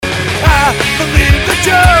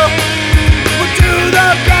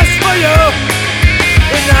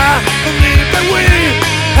believe that we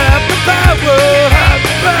have the power, have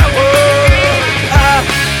the power. I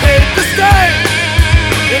hate the state,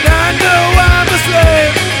 and I know I'm a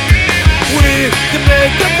slave. We can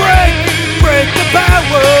make a break the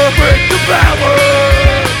power, break the power.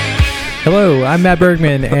 Hello, I'm Matt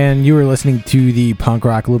Bergman, and you are listening to the Punk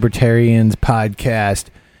Rock Libertarians podcast,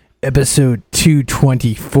 episode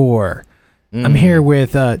 224. I'm here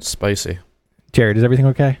with Spicy. Jared. Is everything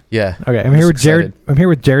okay? Yeah. Okay, I'm here with Jared. I'm here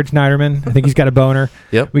with Jared Schneiderman. I think he's got a boner.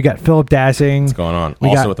 Yep. We got Philip Dassing. What's going on?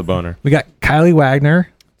 With a boner. We got Kylie Wagner.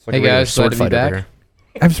 Like hey guys, glad to be back. Here.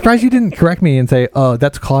 I'm surprised you didn't correct me and say, "Oh,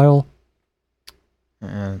 that's Kyle." I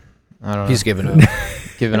don't know. He's giving up.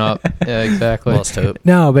 Giving up. Yeah, exactly. Lost hope.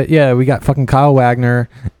 No, but yeah, we got fucking Kyle Wagner,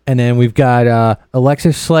 and then we've got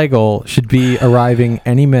Alexis Schlegel should be arriving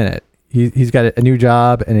any minute. He's got a new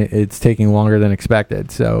job, and it's taking longer than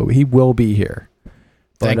expected, so he will be here.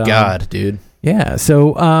 Thank God, dude. Yeah.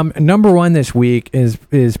 So number one this week is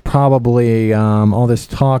probably all this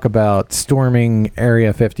talk about storming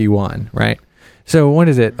Area 51, right? So what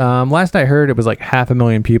is it? Last I heard, it was like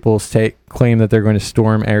 500,000 people claim that they're going to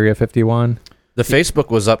storm Area 51. The Facebook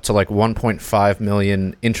was up to like 1.5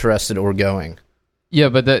 million interested or going. Yeah,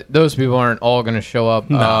 but those people aren't all going to show up.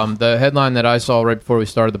 No. The headline that I saw right before we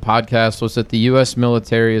started the podcast was that the U.S.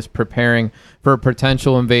 military is preparing for a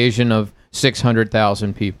potential invasion of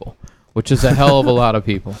 600,000 people, which is a hell of a lot of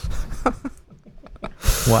people.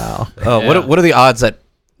 Wow. Oh, Yeah. what are the odds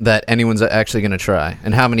that anyone's actually going to try,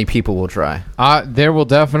 and how many people will try? There will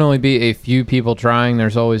definitely be a few people trying.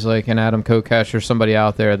 There's always like an Adam Kokesh or somebody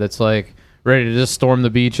out there that's like ready to just storm the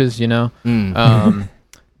beaches, you know?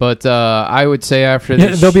 But I would say after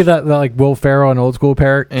this... there'll be that like Will Ferrell, an old school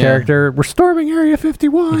character. We're storming Area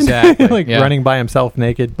 51. Exactly. Like yeah. running by himself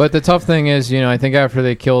naked. But the tough thing is, I think after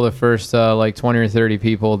they kill the first like 20 or 30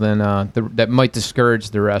 people, then that might discourage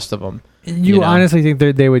the rest of them. You honestly think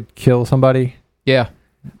they would kill somebody? Yeah.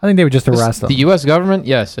 I think they would just arrest them. The U.S. government?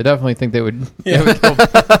 Yes, I definitely think they would. They would, kill,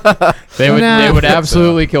 they would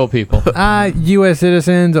absolutely kill people. U.S.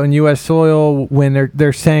 citizens on U.S. soil, when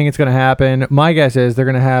they're saying it's going to happen, my guess is they're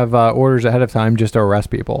going to have orders ahead of time just to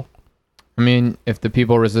arrest people. I mean, if the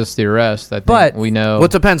people resist the arrest, I think we know. Well,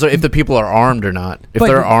 it depends on if the people are armed or not. If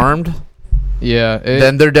they're armed,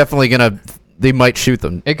 then they're definitely they might shoot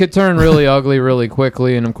them. It could turn really ugly really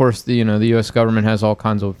quickly, and of course, the U.S. government has all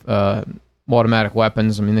kinds of automatic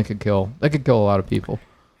weapons. I mean, they could kill a lot of people.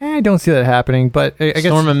 I don't see that happening, but I guess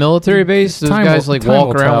storm a military base. Those guys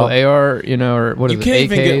walk around with AR, or what is it? You can't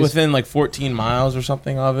even AKs? get within like 14 miles or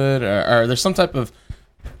something of it, or there's some type of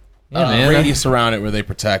radius around it where they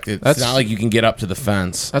protect it. It's not like you can get up to the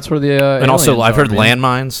fence. That's where the and also I've heard man.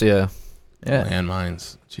 landmines. Yeah.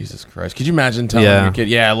 Landmines. Jesus Christ. Could you imagine telling your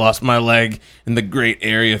kid, I lost my leg in the Great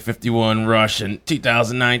Area 51 rush in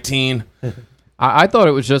 2019? I thought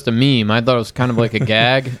it was just a meme. I thought it was kind of like a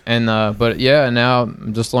gag, and but now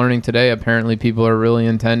I'm just learning today. Apparently, people are really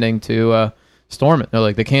intending to storm it. They're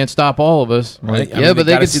like, they can't stop all of us. Like, but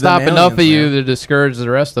they could stop enough of you to discourage the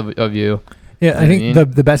rest of you. Yeah, I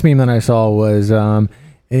think the best meme that I saw was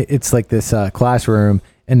it's like this classroom,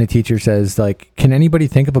 and the teacher says like, "Can anybody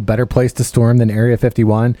think of a better place to storm than Area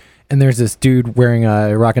 51?" And there's this dude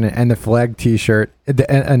rocking an End the Flag t-shirt,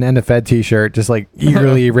 an End the Fed t-shirt, just like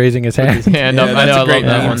eagerly raising his hand. I know, that's a great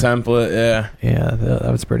that meme template. Yeah, that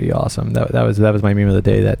was pretty awesome. That was my meme of the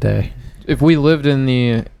day that day. If we lived in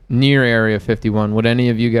the near Area 51, would any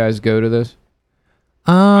of you guys go to this?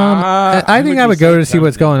 I think I would go to see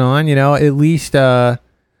what's going on. At least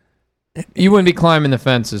you wouldn't be climbing the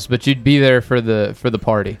fences, but you'd be there for the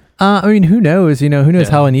party. I mean, who knows? Who knows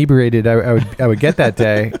how inebriated I would get that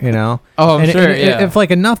day? Oh, I'm sure. If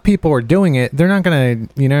like enough people are doing it, they're not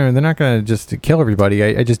gonna just kill everybody.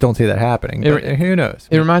 I just don't see that happening. But who knows?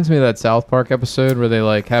 It reminds me of that South Park episode where they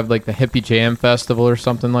like have like the hippie jam festival or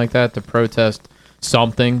something like that to protest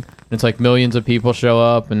something. And it's like millions of people show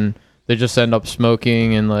up and they just end up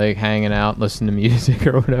smoking and like hanging out, listening to music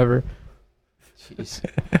or whatever.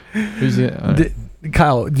 Jeez.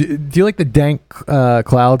 Kyle, do you like the dank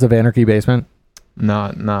clouds of Anarchy Basement?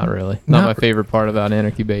 Not really. Not my favorite part about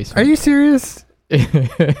Anarchy Basement. Are you serious?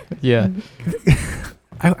 Yeah.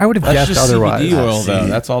 I would have That's guessed just otherwise. CBD oil, though.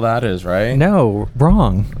 That's all that is, right? No,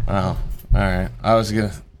 wrong. Oh, all right. I was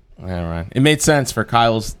gonna. All right. It made sense for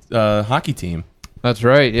Kyle's hockey team. That's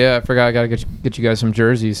right. Yeah, I forgot. I gotta get you guys some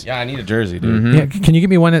jerseys. Yeah, I need a jersey, dude. Mm-hmm. Yeah, can you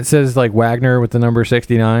give me one that says like Wagner with the number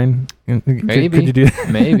 69? Maybe. Could you do that?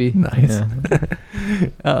 Maybe. Nice. Yeah.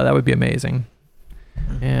 Oh, that would be amazing.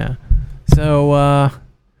 Yeah. So I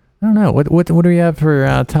don't know. What do we have for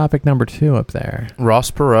topic number 2 up there?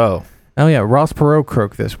 Ross Perot. Oh yeah, Ross Perot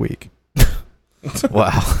croaked this week.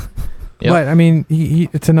 Wow. Yep. But I mean,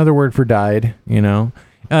 it's another word for died.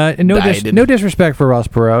 And no disrespect for Ross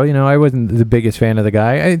Perot. I wasn't the biggest fan of the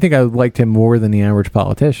guy. I think I liked him more than the average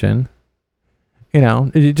politician.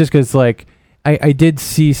 Just because I did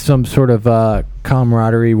see some sort of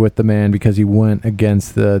camaraderie with the man because he went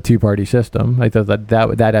against the two-party system. I thought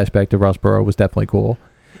that aspect of Ross Perot was definitely cool.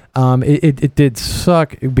 It did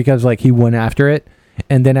suck because he went after it,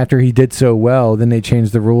 and then after he did so well, then they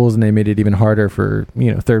changed the rules and they made it even harder for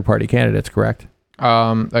third-party candidates. Correct?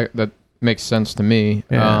 That makes sense to me.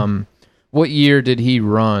 Yeah. What year did he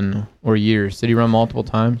run, or years? Did he run multiple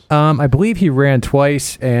times? I believe he ran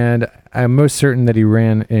twice, and I'm most certain that he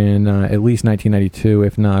ran in at least 1992,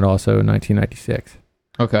 if not also 1996.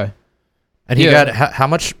 Okay. And he got how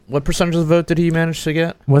much? What percentage of the vote did he manage to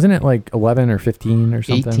get? Wasn't it 11 or 15 or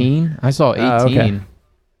something? 18? I saw 18.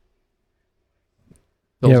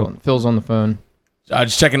 Okay. Phil's on the phone.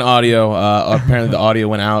 Just checking audio. Apparently the audio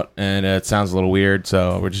went out, and it sounds a little weird,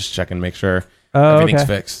 so we're just checking to make sure everything's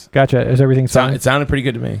fixed. Gotcha. Is everything fine? It sounded pretty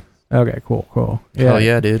good to me. Okay, cool. Hell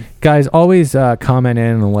yeah, dude. Guys, always comment in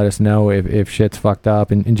and let us know if shit's fucked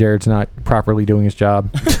up and Jared's not properly doing his job.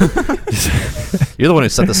 You're the one who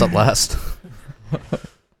set this up last.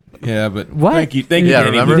 Yeah, but what? Thank you. Yeah,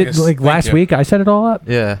 Danny. remember? Last week I set it all up?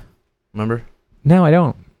 Yeah. Remember? No, I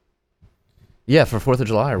don't. Yeah, for 4th of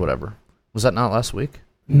July or whatever. Was that not last week?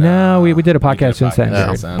 No, we did a podcast since then.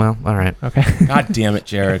 Well, all right. Okay. God damn it,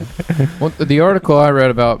 Jared. Well, the article I read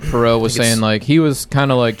about Perot was saying he was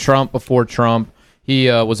kind of like Trump before Trump. He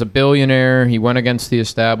was a billionaire. He went against the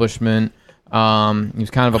establishment. He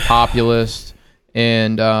was kind of a populist,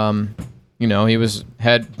 and he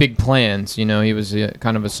had big plans. He was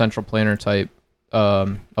kind of a central planner type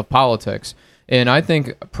of politics. And I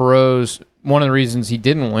think Perot's one of the reasons he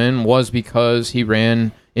didn't win was because he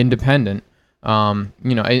ran independent.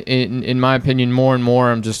 In my opinion, more and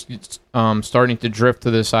more, I'm just starting to drift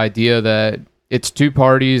to this idea that it's two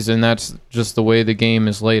parties, and that's just the way the game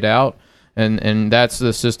is laid out, and that's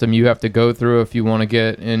the system you have to go through if you want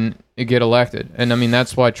to get elected. And I mean,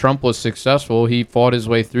 that's why Trump was successful. He fought his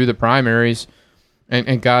way through the primaries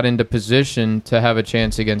and got into position to have a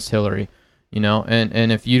chance against Hillary.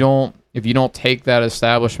 And if you don't take that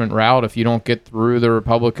establishment route, if you don't get through the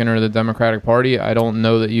Republican or the Democratic Party, I don't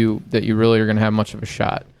know that you really are going to have much of a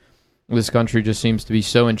shot. This country just seems to be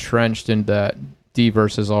so entrenched in that D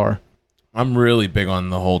versus R. I'm really big on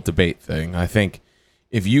the whole debate thing. I think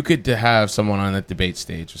if you could have someone on the debate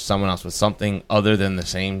stage or someone else with something other than the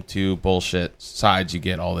same two bullshit sides you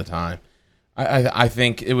get all the time, I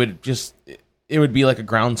think it would be like a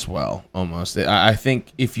groundswell almost. I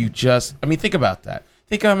think if you think about that.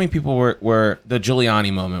 Think how many people were the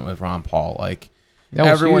Giuliani moment with Ron Paul.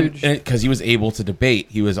 Everyone, because he was able to debate.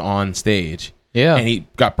 He was on stage. Yeah. And he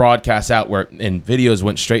got broadcast out and videos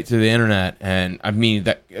went straight to the internet. And I mean,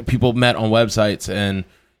 that people met on websites and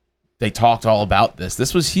they talked all about this.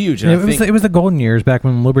 This was huge. And it was the golden years back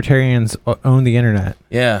when libertarians owned the internet.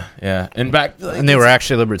 Yeah. And and they were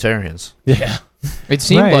actually libertarians. Yeah. It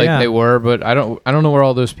seemed they were, but I don't know where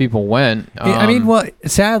all those people went. I mean, well,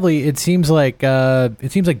 sadly, it seems like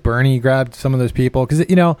Bernie grabbed some of those people because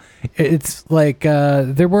it's like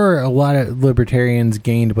there were a lot of libertarians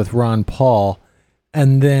gained with Ron Paul,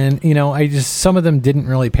 and then some of them didn't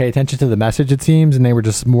really pay attention to the message. It seems, and they were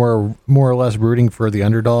just more or less rooting for the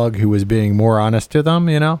underdog who was being more honest to them.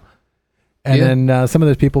 And then some of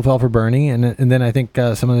those people fell for Bernie, and then I think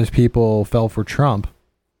some of those people fell for Trump.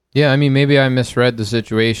 Yeah, I mean, maybe I misread the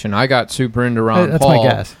situation. I got super into Ron Paul. That's my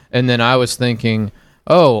guess. And then I was thinking,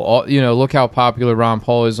 look how popular Ron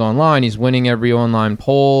Paul is online. He's winning every online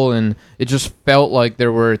poll. And it just felt like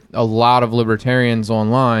there were a lot of libertarians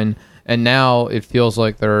online. And now it feels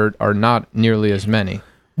like there are not nearly as many.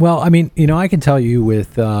 Well, I mean, I can tell you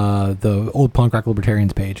with the old Punk Rock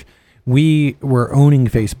Libertarians page, we were owning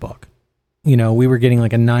Facebook. We were getting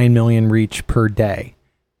like a 9 million reach per day.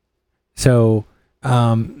 So...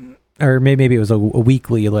 or maybe it was a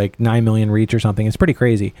weekly 9 million reach or something. It's pretty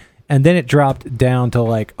crazy. And then it dropped down to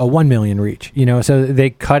like a 1 million reach, so they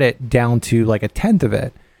cut it down to like a tenth of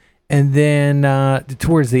it. And then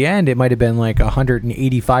towards the end, it might have been like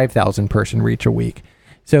 185,000 person reach a week.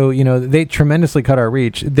 So, they tremendously cut our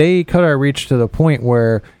reach. They cut our reach to the point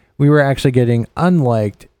where we were actually getting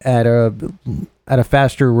unliked at a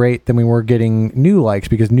faster rate than we were getting new likes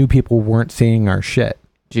because new people weren't seeing our shit.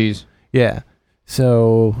 Jeez. Yeah.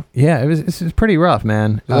 So, it was pretty rough,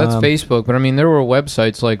 man. So that's Facebook, but I mean, there were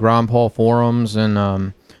websites like Ron Paul Forums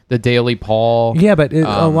and the Daily Paul. Yeah, but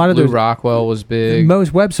a lot of Lou those... Rockwell was big.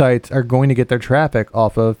 Most websites are going to get their traffic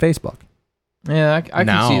off of Facebook. Yeah, I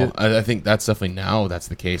can see it. I think that's definitely now that's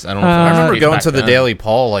the case. I don't know. I remember going back to the then. Daily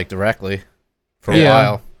Paul like directly for a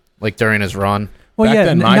while, like during his run. Well, Back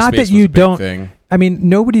then, not MySpace that you was a big don't. thing. I mean,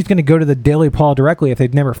 nobody's going to go to the Daily Paul directly if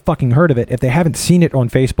they've never fucking heard of it, if they haven't seen it on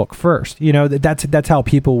Facebook first. You know, that's how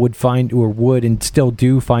people would find or would and still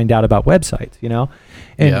do find out about websites, you know?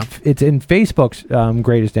 And it's in Facebook's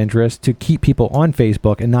greatest interest to keep people on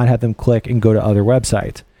Facebook and not have them click and go to other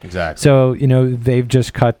websites. Exactly. So, you know, they've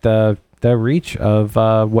just cut the reach of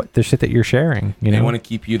what the shit that you're sharing. You know? They want to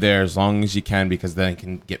keep you there as long as you can because then they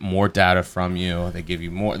can get more data from you. They give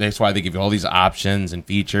you more. That's why they give you all these options and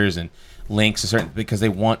features and links to certain, because they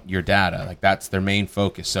want your data. Like that's their main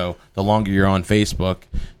focus. So the longer you're on Facebook,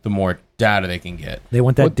 the more data they can get. They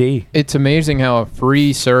want that D. It's amazing how a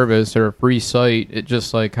free service or a free site, it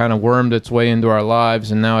just like kind of wormed its way into our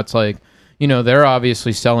lives. And now it's like, you know, they're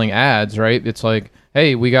obviously selling ads, right? It's like,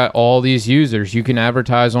 hey, we got all these users. You can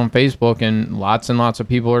advertise on Facebook and lots of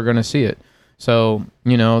people are going to see it. So,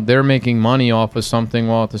 you know, they're making money off of something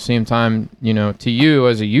while at the same time, you know, to you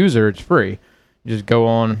as a user, it's free. You just go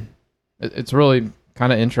on. It's really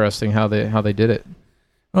kind of interesting how they did it.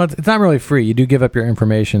 Well, it's not really free. You do give up your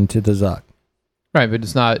information to the Zuck. Right, but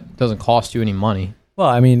it doesn't cost you any money. Well,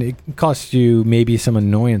 I mean, it costs you maybe some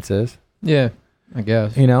annoyances. Yeah, I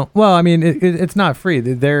guess. You know? Well, I mean, it's not free.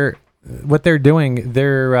 What they're doing,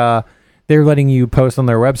 they're letting you post on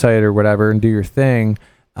their website or whatever and do your thing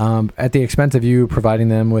at the expense of you providing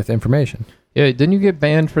them with information. Yeah, didn't you get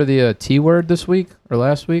banned for the T word this week or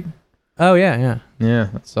last week? Oh, yeah. Yeah,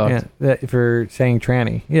 that sucks. Yeah, for saying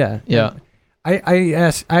tranny. Yeah. Yeah. I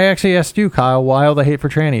actually asked you, Kyle, why all the hate for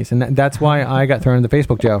trannies, and that's why I got thrown into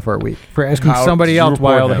Facebook jail for a week for asking somebody else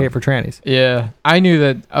why all the hate for trannies. Yeah, I knew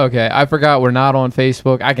that. Okay, I forgot we're not on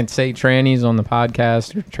Facebook. I can say trannies on the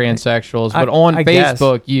podcast or transsexuals, but on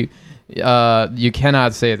Facebook you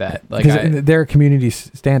cannot say that. Like they're community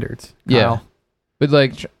standards. Kyle. Yeah, but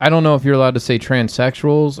like I don't know if you're allowed to say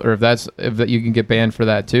transsexuals or if you can get banned for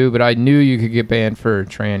that too. But I knew you could get banned for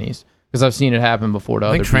trannies. Because I've seen it happen before to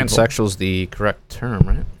other people. I think transsexual is the correct term,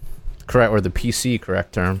 right? Correct, or the PC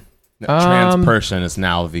correct term. No, trans person is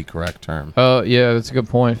now the correct term. Oh, yeah, that's a good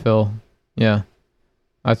point, Phil. Yeah.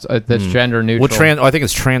 That's gender neutral. Well, I think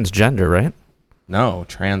it's transgender, right? No,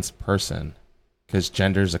 trans person. Because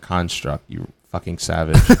gender is a construct, you fucking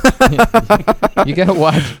savage. You gotta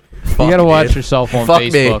watch... yourself on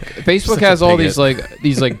Facebook. Facebook has all these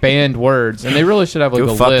banned words, and they really should have like a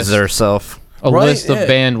list. Herself. List of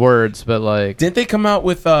banned words, but like, didn't they come out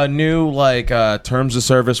with new terms of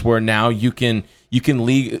service where now you can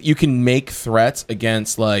make threats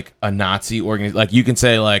against like a Nazi organization? Like you can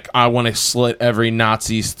say like I want to slit every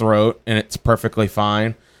Nazi's throat, and it's perfectly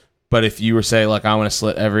fine. But if you were say like I want to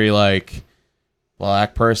slit every like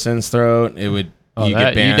black person's throat, it would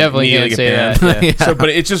get banned. You definitely can't say banned. that. Yeah. So, but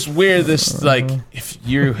it's just weird. This like if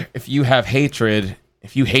you have hatred,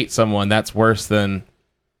 if you hate someone, that's worse than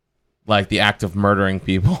like the act of murdering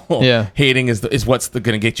people. Yeah. Hating is what's going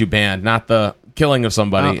to get you banned, not the killing of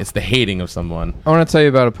somebody. It's the hating of someone. I want to tell you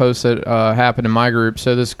about a post that happened in my group.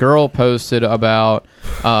 So this girl posted about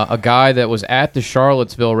a guy that was at the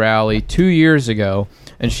Charlottesville rally 2 years ago,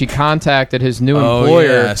 and she contacted his new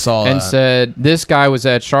employer and said, this guy was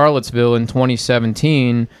at Charlottesville in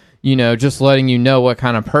 2017, you know, just letting you know what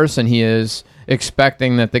kind of person he is,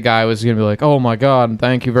 expecting that the guy was going to be like, oh my God,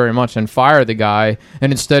 thank you very much, and fire the guy.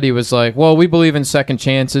 And instead he was like, well, we believe in second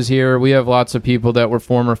chances here. We have lots of people that were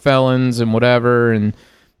former felons and whatever, and,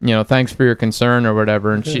 you know, thanks for your concern or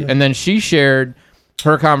whatever. And then she shared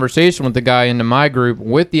her conversation with the guy into my group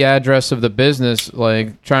with the address of the business,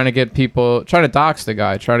 like trying to dox the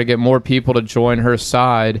guy, trying to get more people to join her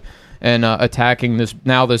side and attacking this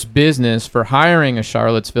business for hiring a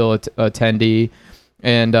Charlottesville attendee.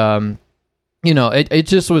 And, you know, it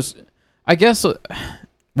just was, I guess.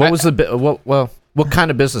 What was what kind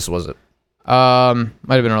of business was it? Might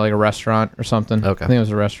have been like a restaurant or something. Okay. I think it was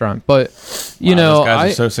a restaurant. But, you know, those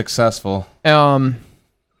guys are so successful.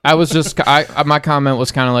 I was just, my comment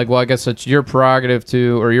was kind of like, well, I guess it's your prerogative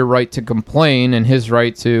or your right to complain and his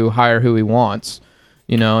right to hire who he wants,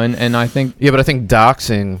 you know, and I think. Yeah, but I think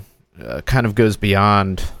doxing kind of goes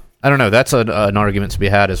beyond, I don't know, that's an argument to be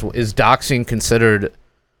had. Is doxing considered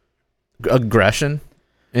aggression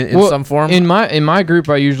in some form? In my group,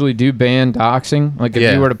 I usually do ban doxing. Like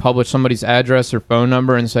if you were to publish somebody's address or phone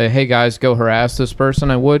number and say, hey guys, go harass this person,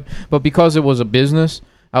 I would. But because it was a business,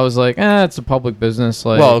 I was like, it's a public business.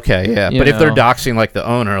 Like, well, okay, yeah. But if they're doxing like the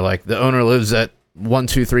owner lives at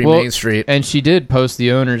 123 Main Street. And she did post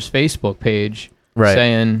the owner's Facebook page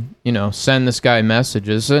saying, you know, send this guy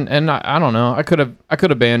messages. And I don't know. I could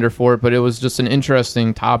have banned her for it, but it was just an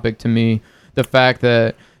interesting topic to me the fact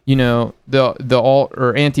that, you know, the alt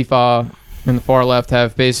or Antifa and the far left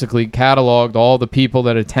have basically cataloged all the people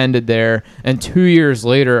that attended there, and 2 years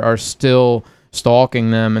later are still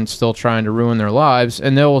stalking them and still trying to ruin their lives.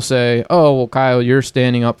 And they will say, oh, well, Kyle, you're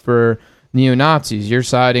standing up for neo-Nazis. You're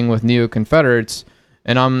siding with neo-Confederates.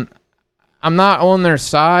 And I'm not on their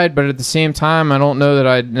side, but at the same time, I don't know that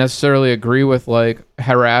I necessarily agree with, like,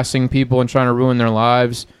 harassing people and trying to ruin their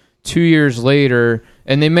lives 2 years later.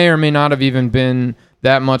 And they may or may not have even been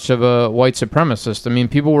that much of a white supremacist. I mean,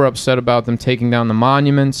 people were upset about them taking down the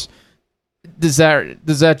monuments. Does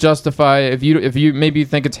that justify, if you maybe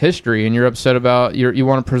think it's history and you're upset about, you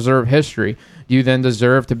want to preserve history, do you then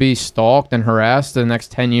deserve to be stalked and harassed the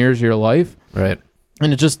next 10 years of your life? Right.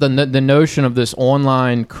 And it's just the notion of this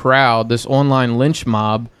online crowd, this online lynch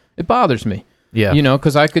mob, it bothers me. Yeah. You know,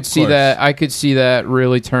 because I could see that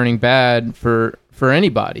really turning bad for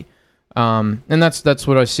anybody. And that's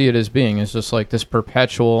what I see it as being. It's just like this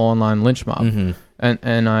perpetual online lynch mob. Mm-hmm.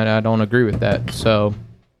 And I don't agree with that. So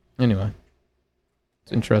anyway,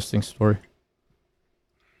 it's an interesting story.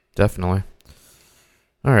 Definitely.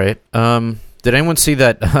 All right. Did anyone see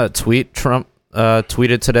that tweet Trump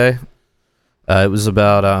tweeted today? It was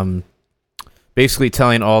about basically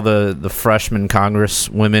telling all the freshman Congress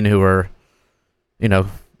women who are, you know,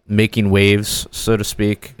 making waves, so to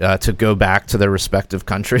speak, to go back to their respective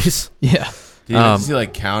countries. Yeah. Did he mean to say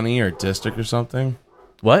like county or district or something?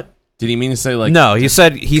 What? Did he mean to say like? No, he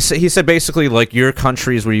said basically like your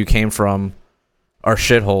countries where you came from are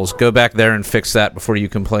shitholes. Go back there and fix that before you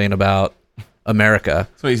complain about America.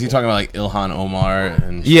 So is he talking about like Ilhan Omar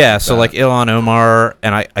and? Yeah, so like Ilhan Omar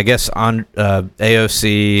and I guess on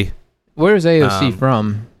AOC. Where's AOC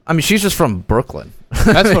from? I mean, she's just from Brooklyn.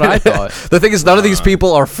 That's what I thought. The thing is, none of these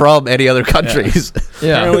people are from any other countries.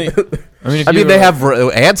 Yeah. I mean, they have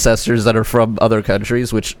ancestors that are from other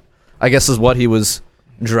countries, which I guess is what he was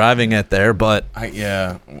driving at there. But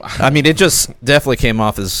I mean, it just definitely came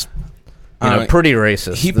off as pretty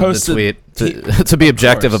racist. He posted the tweet to be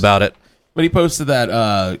objective about it. But he posted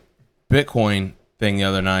that Bitcoin thing the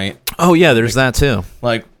other night. Oh yeah, there's that too.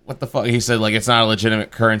 Like, what the fuck? He said like it's not a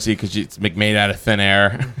legitimate currency because it's made out of thin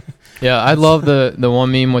air. Yeah, I love the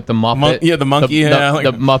one meme with the Muppet. The monkey.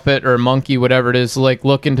 The Muppet or monkey, whatever it is, like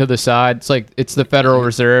looking to the side. It's like it's the Federal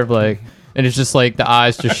Reserve, like, and it's just like the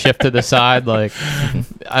eyes just shift to the side. Like,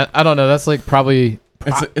 I don't know. That's like probably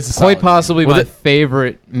it's quite possibly my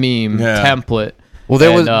favorite meme template. Well,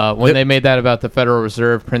 there was when they made that about the Federal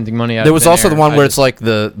Reserve printing money out. There was also the one where it's like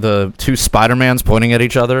the two Spider-Mans pointing at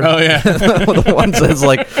each other. Oh yeah, the one says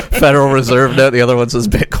like Federal Reserve note, the other one says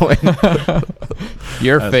Bitcoin.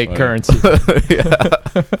 Your fake currency.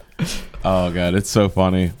 Oh god, it's so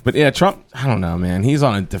funny. But yeah, Trump, I don't know, man. He's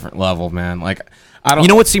on a different level, man. Like, I don't. You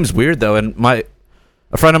know what seems weird though, and a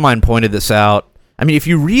friend of mine pointed this out. I mean, if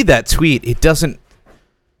you read that tweet, it doesn't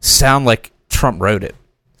sound like Trump wrote it.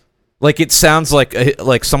 Like it sounds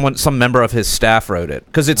like some member of his staff wrote it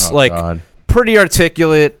because it's pretty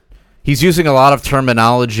articulate. He's using a lot of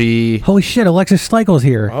terminology. Holy shit, Alexis Schlegel's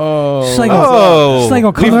here. Oh,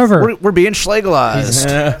 Schlegel, come over. We're being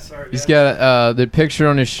Schlegelized. He's got the picture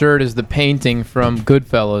on his shirt is the painting from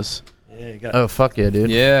Goodfellas. Oh fuck yeah, dude.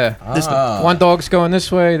 Yeah. This one dog's going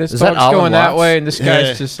this way, this dog's going that way, and this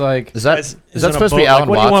guy's just like. Is that supposed to be Alan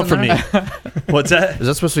Watts? What do you want from me? What's that? Is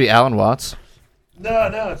that supposed to be Alan Watts?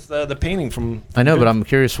 No, it's the painting from. I know, but I'm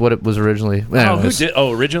curious what it was originally. Who did?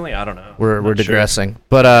 Oh, originally, I don't know. We're digressing,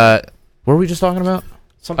 but what were we just talking about?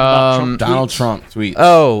 Something about Trump Donald Trump tweets.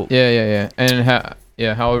 Oh, yeah, and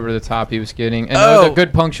how over the top he was getting, and the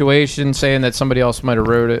good punctuation, saying that somebody else might have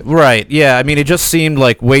wrote it. Right? Yeah, I mean, it just seemed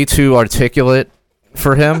like way too articulate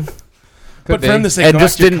for him. But for him to say, and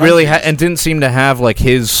just didn't really and didn't seem to have like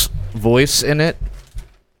his voice in it.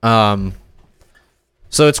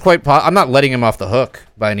 So it's quite. I'm not letting him off the hook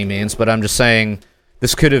by any means, but I'm just saying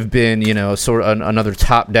this could have been, sort of another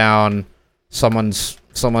top-down, someone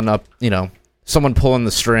up, someone pulling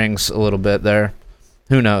the strings a little bit there.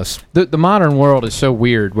 Who knows? The modern world is so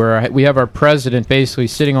weird, where we have our president basically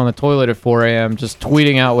sitting on the toilet at 4 a.m. just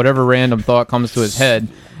tweeting out whatever random thought comes to his head.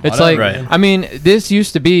 It's like, right. I mean, this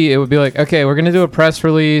used to be, it would be like, okay, we're going to do a press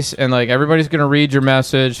release, and like everybody's going to read your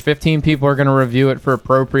message. 15 people are going to review it for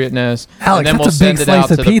appropriateness, Alex, and then we'll send it out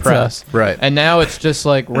to the press. Right. And now it's just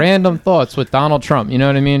like random thoughts with Donald Trump. You know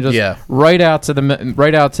what I mean? Just right out to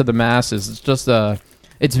the masses. It's just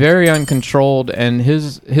it's very uncontrolled, and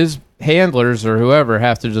his handlers or whoever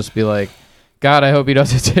have to just be like, God, I hope he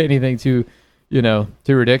doesn't say anything too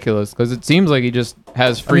ridiculous, because it seems like he just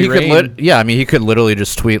has free reign. He could literally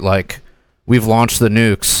just tweet like, "We've launched the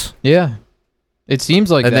nukes." Yeah. It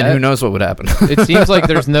seems like and that. then who knows what would happen? It seems like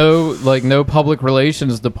there's no public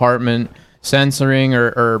relations department censoring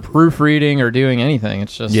or proofreading or doing anything.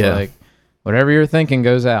 It's just like whatever you're thinking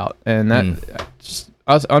goes out, and that just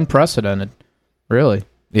unprecedented, really.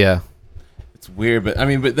 Yeah. It's weird, but I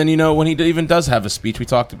mean, but then when he even does have a speech, we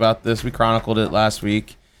talked about this. We chronicled it last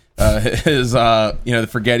week. His the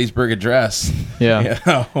For Gettysburg Address.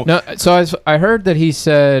 Yeah. No. So I heard that he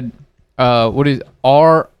said, "What is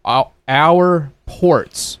our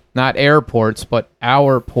ports, not airports, but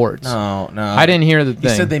our ports." No. I didn't hear the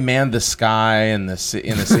thing. He said they manned the sky and the sea.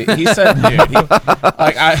 He said,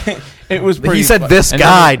 dude, it was pretty. He said fu- this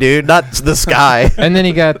guy, dude, not the sky. And then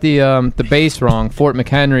he got the base wrong. Fort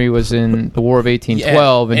McHenry was in the War of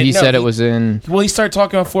 1812, and he said it was in. Well, he started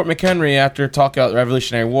talking about Fort McHenry after talking about the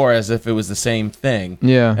Revolutionary War as if it was the same thing.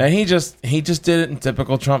 Yeah. And he just did it in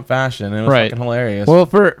typical Trump fashion. It was fucking hilarious. Well,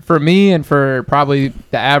 for me and for probably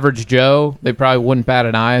the average Joe, they probably wouldn't bat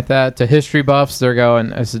an eye at that. To history buffs, they're going,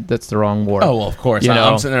 that's the wrong war. Oh, well, of course.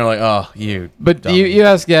 I'm sitting there like, oh, you. But you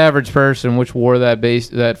ask the average person which war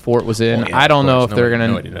that fort was in. Well, yeah, I don't know if they're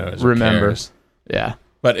nobody going knows. to Who remember. cares? Yeah.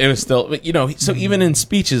 But it was still, so even in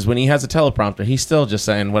speeches, when he has a teleprompter, he's still just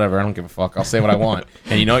saying, whatever, I don't give a fuck. I'll say what I want.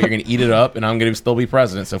 And you know what? You're going to eat it up, and I'm going to still be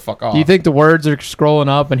president, so fuck off. Do you think the words are scrolling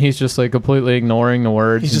up and he's just like completely ignoring the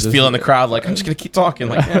words? He's just feeling the crowd like, I'm just going to keep talking.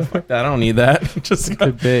 Like, yeah, fuck that. I don't need that. Just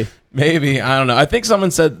Could be. maybe. I don't know. I think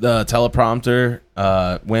someone said the teleprompter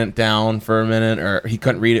went down for a minute, or he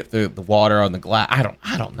couldn't read it through the water on the glass. I don't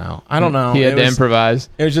know. I don't know. He had to improvise.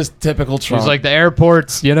 It was just typical He Trump. was like, the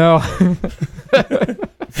airports,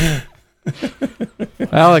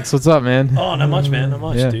 Alex, what's up, man? Oh, not much, man. Not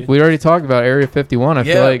much, Yeah. dude. We already talked about Area 51. I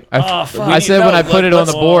feel like Oh, fuck. I said when I put it on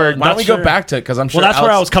the board. Why don't we go Sure. back to it? Because I'm sure Well, that's where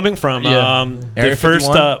I Alex- was coming from. Yeah. The Area first,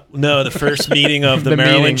 51? the first meeting of the, The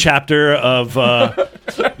Maryland meeting. chapter of,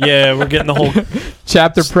 we're getting the whole.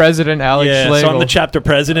 Chapter president Alex So I'm Schlegel. the chapter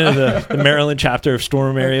president of the Maryland chapter of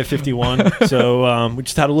Storm Area 51. So we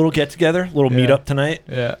just had a little get together, a little Yeah. meetup tonight.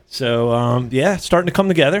 Yeah, So starting to come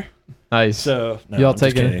together. nice. So no, Y'all I'm just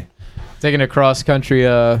taking kidding. Taking a cross country,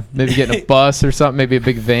 maybe getting a bus or something, maybe a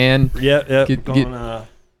big van. Yeah, Get-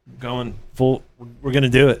 going full. We're gonna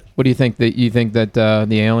do it. What do you think that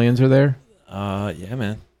the aliens are there? Yeah,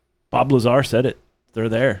 man. Bob Lazar said it. They're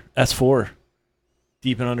there. S4,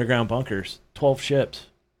 deep in underground bunkers. 12 ships.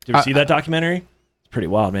 Did you see that documentary? It's pretty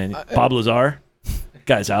wild, man. Bob Lazar,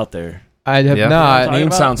 guy's out there. I have Yeah. not.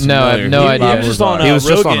 Name sounds No, I familiar. have no He idea. was just on, He was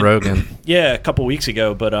just on Rogan. Rogan. Yeah, a couple weeks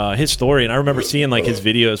ago, but his story, and I remember seeing like his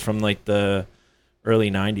videos from like the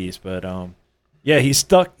early 90s, but he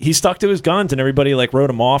stuck to his guns, and everybody like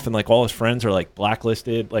wrote him off, and like all his friends are like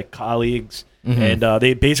blacklisted, like colleagues, and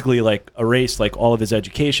they basically like erased like all of his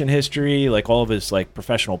education history, like all of his like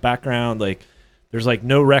professional background. Like there's like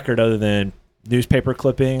no record other than newspaper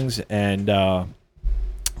clippings and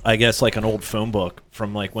I guess like an old phone book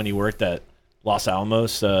from like when he worked at Los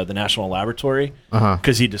Alamos, the National Laboratory,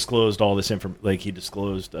 because he disclosed all this information. Like he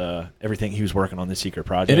disclosed everything he was working on this secret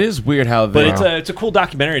project. It is weird how but they. it's a cool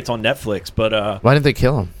documentary. It's on Netflix. But Why didn't they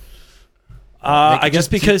kill him? I guess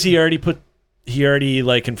because he already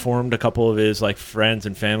like informed a couple of his like friends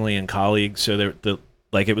and family and colleagues, so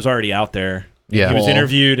like it was already out there. Yeah. he was Well-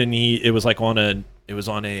 interviewed, and it was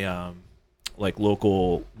on a like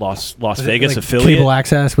local Las Vegas affiliate. Cable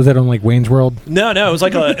access? Was that on like Wayne's World? No, it was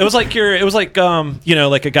like like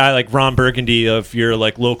a guy like Ron Burgundy of your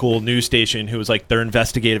like local news station who was like their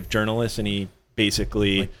investigative journalist, and he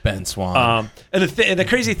basically Ben Swan. and the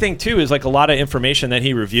crazy thing too is like a lot of information that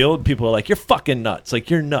he revealed, people are like, you're fucking nuts, like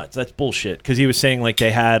you're nuts, that's bullshit, because he was saying like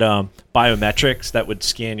they had biometrics that would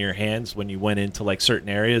scan your hands when you went into like certain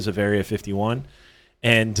areas of Area 51,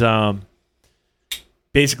 and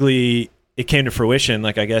basically it came to fruition.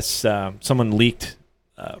 Like I guess someone leaked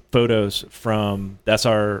photos from not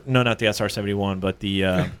the SR-71, but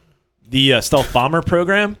the stealth bomber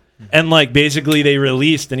program, and like basically they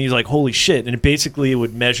released, and he's like, holy shit, and it basically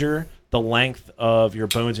would measure the length of your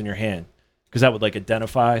bones in your hand, because that would like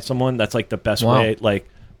identify someone. That's like the best Wow. way, like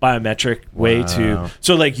biometric way to,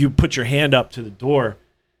 so like you put your hand up to the door.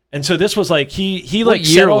 And so this was like he like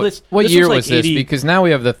said all this. What this year like was this? 80 Because now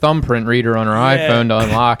we have the thumbprint reader on our Yeah. iPhone to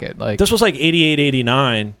unlock it. Like This was like 88,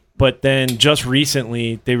 89, but then just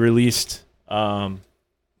recently they released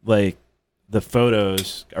like the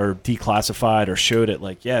photos are declassified or showed it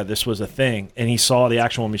like, yeah, this was a thing, and he saw the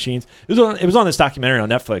actual machines. It was on this documentary on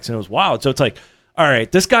Netflix, and it was wild. So it's like, all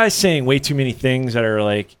right, this guy's saying way too many things that are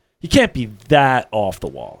like he can't be that off the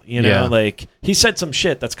wall. You know, Yeah. like he said some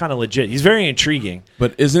shit that's kind of legit. He's very intriguing.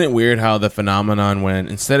 But isn't it weird how the phenomenon when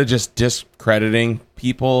instead of just discrediting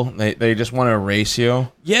people, they just want to erase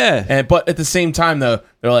you? Yeah. But at the same time, though,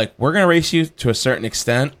 they're like, we're going to erase you to a certain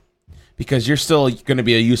extent because you're still going to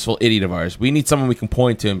be a useful idiot of ours. We need someone we can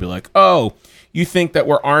point to and be like, oh, you think that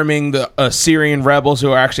we're arming the Syrian rebels who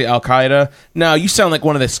are actually Al-Qaeda? No, you sound like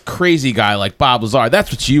one of this crazy guy like Bob Lazar. That's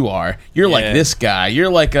what you are. You're like this guy. You're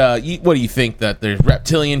like what do you think, that there's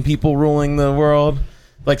reptilian people ruling the world?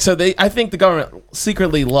 Like, so I think the government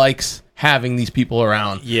secretly likes having these people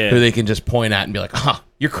around who they can just point at and be like,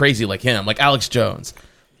 you're crazy like him, like Alex Jones.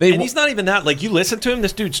 And he's not even that. Like, you listen to him,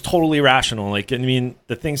 this dude's totally rational. Like, I mean,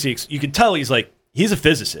 the things you can tell he's like, he's a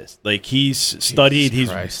physicist. Like, he's studied.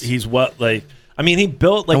 He's what, like, I mean, he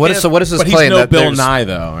built like. What is this but plane? He's no that Bill Nye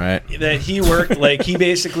though, right? That he worked like he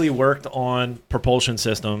basically worked on propulsion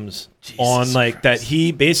systems on like that.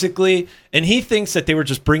 He basically, and he thinks that they were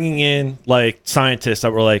just bringing in like scientists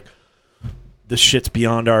that were like, this shit's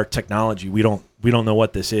beyond our technology. We don't know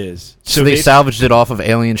what this is. So they salvaged it off of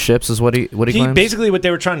alien ships, is what he claims? Basically what they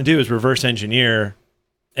were trying to do is reverse engineer.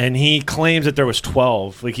 And he claims that there was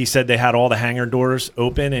 12. Like, he said they had all the hangar doors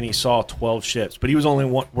open and he saw 12 ships, but he was only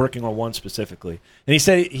working on one specifically. And he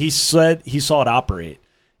said he saw it operate,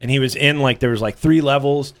 and he was in like, there was like 3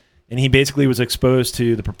 levels, and he basically was exposed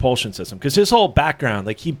to the propulsion system because his whole background,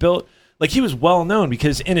 like he built, like he was well known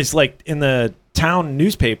because in his like in the town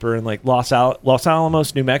newspaper in like Los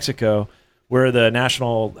Alamos, New Mexico, where the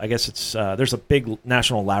national, I guess it's there's a big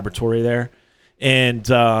national laboratory there. And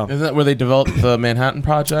isn't that where they developed the Manhattan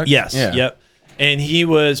Project? Yes. Yeah. Yep. And he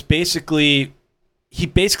basically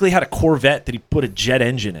had a Corvette that he put a jet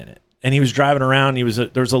engine in it, and he was driving around.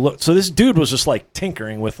 So this dude was just like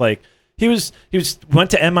tinkering with like he went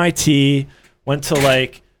to MIT, went to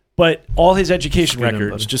like, but all his education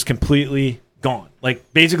records just completely gone,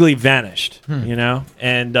 like basically vanished. You know,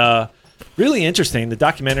 and really interesting. The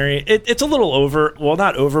documentary, it's a little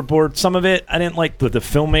not overboard. Some of it I didn't like the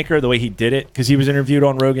filmmaker, the way he did it, because he was interviewed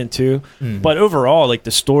on Rogan too. But overall, like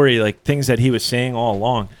the story, like things that he was saying all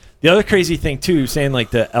along. The other crazy thing too, saying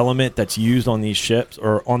like the element that's used on these ships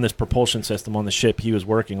or on this propulsion system on the ship he was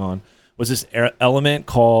working on was this element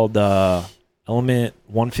called element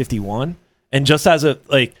 151. And just as a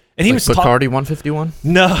like, and he like was Bacardi 151.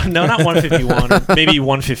 No, not 151. Or maybe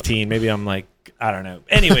 115. Maybe I'm like, I don't know.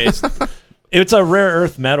 Anyways. It's a rare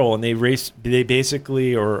earth metal, and they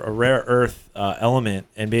basically, or a rare earth element,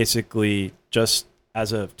 and basically just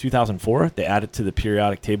as of 2004, they added to the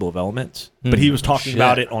periodic table of elements. But he was talking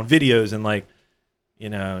about it on videos in like,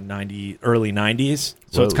 early 90s.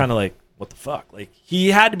 So it's kind of like, what the fuck? Like,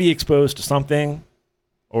 he had to be exposed to something,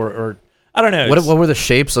 or I don't know. What were the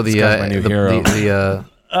shapes of the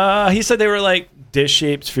he said they were like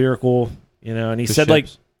dish-shaped, spherical, and he said ships? like.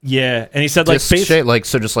 Yeah, and he said like shape, like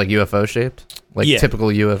so, just like UFO shaped, like typical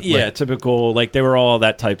UFO. Yeah, typical. Like they were all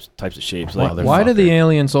that types of shapes. Like, why do the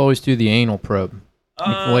aliens always do the anal probe?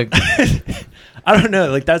 Like, I don't know.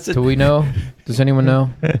 Like that's. Do we know? Does anyone know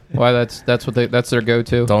why that's that's their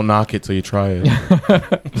go-to? Don't knock it till you try it.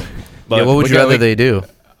 What would you rather they do?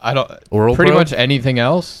 I don't. Oral pretty probe? much anything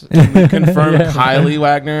else. Can we confirm Kylie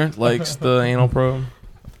Wagner likes the anal probe?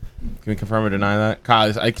 Can we confirm or deny that?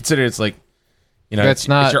 Kyle, I consider it's like. It's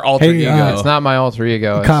it's your alter ego. It's not my alter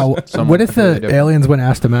ego. Kyle, what if the aliens went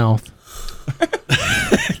ass to mouth?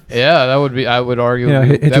 Yeah, that would be. I would argue.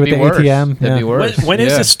 Hit you that'd with be the worse. ATM. That'd be worse. When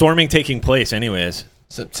is the storming taking place, anyways?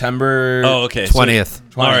 September. Oh, okay. 20th.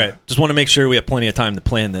 All right. Just want to make sure we have plenty of time to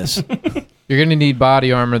plan this. You're going to need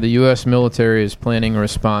body armor. The U.S. military is planning a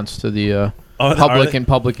response to the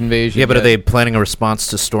public invasion. Yeah, but are they planning a response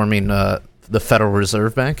to storming the Federal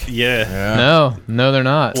Reserve Bank? Yeah. No, they're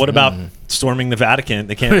not. What about storming the Vatican?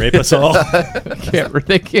 They can't rape us all.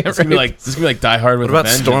 They can't. It's gonna be like Die Hard with. What about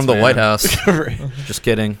Vengeance, storm the man. White House? Just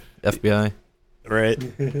kidding. FBI. Right.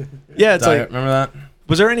 Yeah, it's like. Remember that?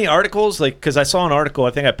 Was there any articles because I saw an article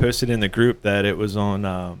I think I posted in the group that it was on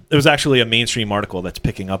it was actually a mainstream article that's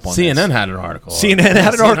picking up on CNN this. had an article. CNN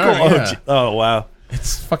had an article. Yeah. Oh wow,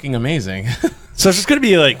 it's fucking amazing. So it's just gonna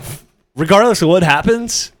be like, regardless of what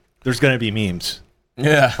happens, there's gonna be memes.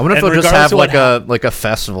 Yeah, I wonder if And they'll just have regardless like a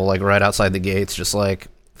festival like right outside the gates, just like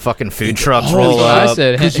fucking food trucks Oh, roll I up.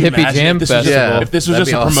 said Could you hippie imagine jam if this was festival. Yeah. If this was That'd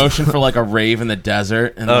just be a awesome. promotion for like a rave in the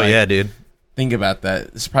desert, and Oh yeah, dude. think about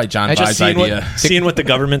that. This is probably John Just Vi's idea. Seeing what the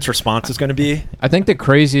government's response is going to be. I think the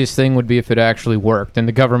craziest thing would be if it actually worked and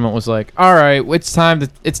the government was like, "All right, it's time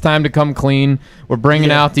to come clean. We're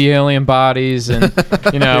bringing out the alien bodies, and we're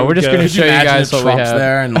just going to Could show you imagine guys if what we Trump's have."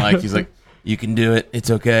 there and like he's like, "You can do it.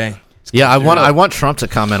 It's okay." He's Yeah, I want Trump to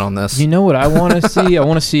comment on this. You know what I want to see? I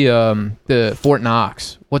want to see the Fort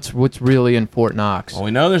Knox. What's really in Fort Knox? Well,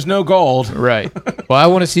 we know there's no gold. Right. Well, I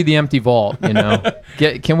want to see the empty vault.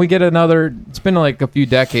 Can we get another? It's been like a few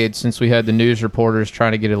decades since we had the news reporters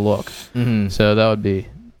trying to get a look. Mm-hmm. So that would be.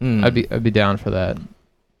 I'd be down for that.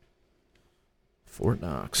 Fort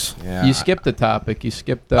Knox. Yeah. You skipped the topic. You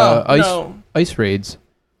skipped ice raids.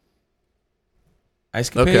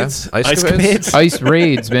 Ice Okay. capades? Ice capades? Ice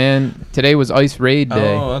raids, man. Today was ice raid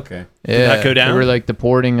day. Oh, okay. Yeah, Did that go down? They were like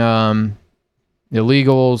deporting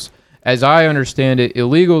illegals. As I understand it,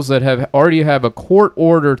 illegals that already have a court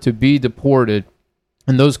order to be deported,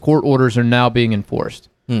 and those court orders are now being enforced.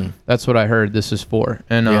 That's what I heard this is for.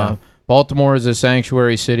 And Baltimore is a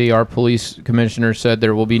sanctuary city. Our police commissioner said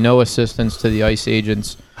there will be no assistance to the ICE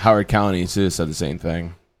agents. Howard County too said the same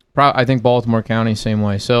thing. I think Baltimore County, same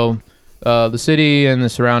way. So the city and the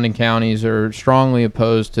surrounding counties are strongly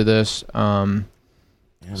opposed to this. Yeah, man,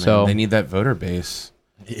 So- they need that voter base.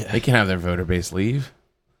 Yeah. They can have their voter base leave.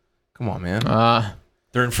 Come on, man.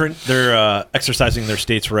 They're exercising their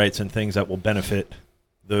states' rights and things that will benefit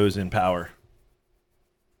those in power.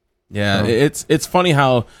 Yeah, it's funny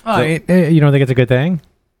how You don't think it's a good thing?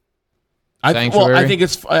 I Sanctuary?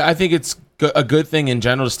 think it's a good thing in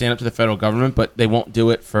general to stand up to the federal government, but they won't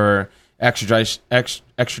do it for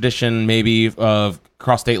extradition, maybe of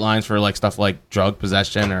cross state lines for like stuff like drug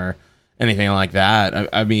possession or anything like that.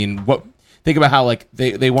 I mean, think about how like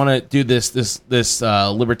they want to do this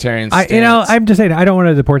libertarian stance. I'm just saying I don't want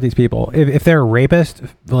to deport these people. If they're a rapist,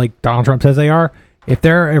 like Donald Trump says they are, if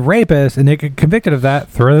they're a rapist and they get convicted of that,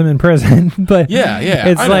 throw them in prison. But Yeah,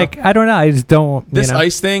 it's I like know. I don't know. I just don't. This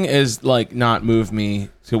ICE thing is like not moved me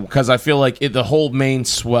because I feel like the whole main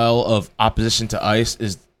swell of opposition to ICE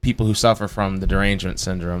is people who suffer from the derangement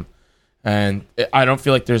syndrome, and I don't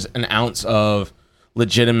feel like there's an ounce of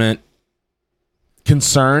legitimate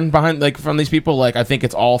concern behind from these people. Like I think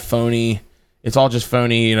it's all phony. It's all just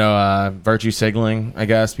phony, virtue signaling. I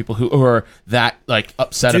guess people who are that like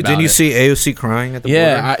upset Dude, about didn't you it. see AOC crying at the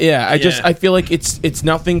border? I feel like it's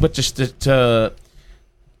nothing but just to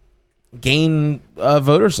gain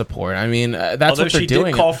voter support. I mean, that's Although what they're she doing.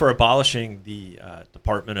 did call for abolishing the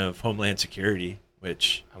Department of Homeland Security,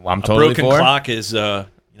 which I'm a totally broken for. clock is right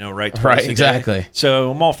twice Right, a day. exactly.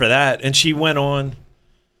 So I'm all for that. And she went on.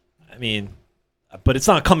 I mean, but it's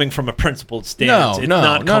not coming from a principled stance. It's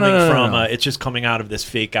not coming from. It's just coming out of this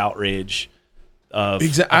fake outrage of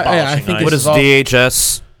I abolishing think ICE. What is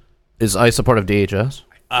DHS? Is ICE a part of DHS?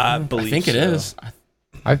 I I believe think it so. is.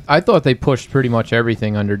 I thought they pushed pretty much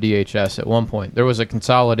everything under DHS at one point. There was a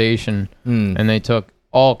consolidation, and they took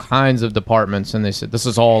all kinds of departments, and they said this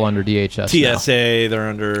is all under DHS. TSA, they're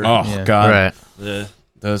under Oh Yeah. God, Right. the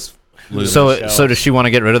those. So does she want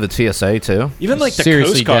to get rid of the TSA too? even like the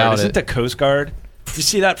Seriously Coast Guard. doubt Isn't it. the Coast Guard? Did you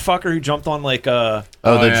see that fucker who jumped on like Oh,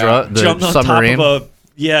 Oh, the yeah. the jumped on submarine. top of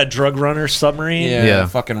a drug runner submarine? Yeah.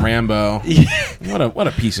 fucking Rambo. What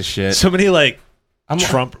a piece of shit. So many I'm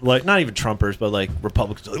Trump, not even Trumpers, but like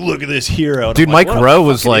Republicans. Like, look at this hero, and Dude, I'm like, Mike what a Rowe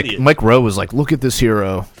was fucking like, idiot. look at this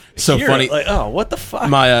hero. so Hero? funny. Like, oh, what the fuck?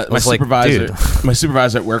 My was like, supervisor, dude. my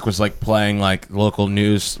supervisor at work was like playing like local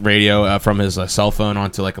news radio from his cell phone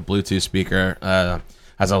onto like a Bluetooth speaker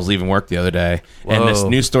as I was leaving work the other day, and this Whoa.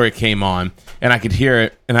 news story came on, and I could hear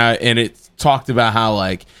it, and it talked about how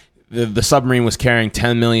like the submarine was carrying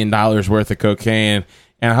 $10 million worth of cocaine.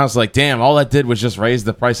 And I was like, damn, all that did was just raise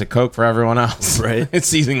the price of Coke for everyone else. Right. It's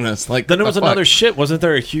seizing this. Like, Then there what was the another fuck? ship. Wasn't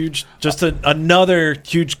there another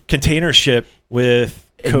huge container ship with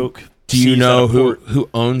coke? Do you seized know out of port? who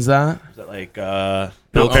owns that? Was it like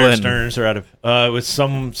Bill Bear Clinton. Stearns or out of it was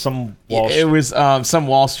some Wall It was some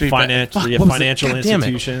Wall Street financial Fuck, what was it? financial God damn it.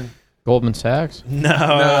 institution. Goldman Sachs, No,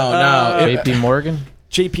 No. J.P. Morgan.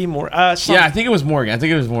 JP Morgan. Yeah, I think it was Morgan.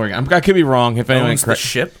 I could be wrong. If anyone Owns the correct.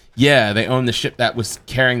 ship. Yeah, they own the ship that was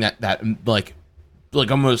carrying that like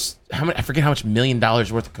almost how much? I forget how much $1 million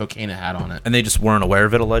worth of cocaine it had on it. And they just weren't aware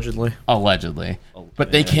of it, allegedly. Allegedly,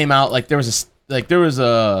 but they came out like there was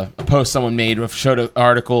a post someone made showed an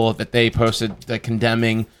article that they posted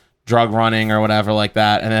condemning drug running or whatever like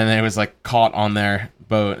that, and then it was like caught on their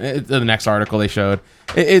boat. The next article they showed,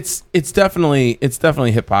 it's definitely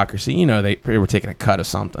hypocrisy. You know, they were taking a cut of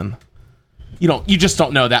something. You just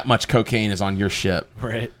don't know that much cocaine is on your ship.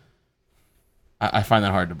 right. I find that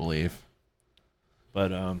hard to believe. But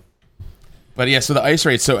But yeah, so the ice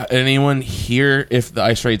raids. So anyone hear if the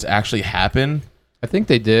ice raids actually happen? I think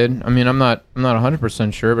they did. I mean, I'm not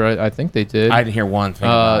 100% sure, but I think they did. I didn't hear one thing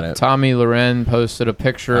about it. Tommy Loren posted a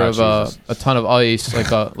picture Oh, of Jesus. a ton of ice,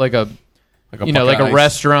 like a Like a you know, bucket like of a ice.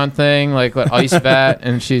 restaurant thing, like what ice vat,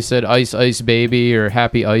 and she said ice baby or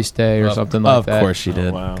happy ice day or something like that. Of course she did.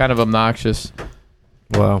 Oh, wow. Kind of obnoxious.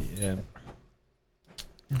 Wow. Yeah.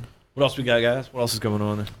 What else we got, guys? What else is going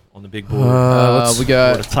on the big board? We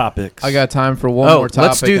got. What are topics? I got time for one Oh, more topic.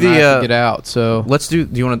 let's do and I the, have to get out. So Let's do.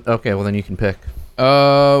 Do you want to? Okay, well then you can pick.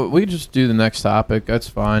 we can just do the next topic. That's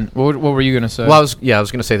fine. What were you gonna say? Well, I was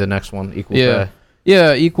gonna say the next one. Equal Yeah. pay.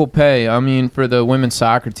 Yeah, equal pay. I mean, for the women's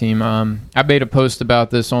soccer team, I made a post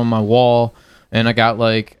about this on my wall, and I got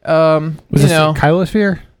like, Was you this know,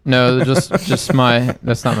 Kylosphere? no, just my.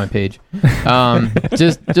 That's not my page.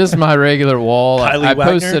 Just my regular wall. Kylie I Wagner?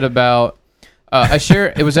 posted about. I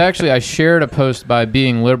shared a post by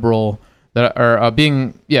Being Liberal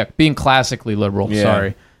being classically liberal. Yeah.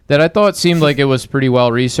 Sorry. That I thought seemed like it was pretty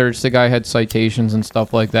well researched. The guy had citations and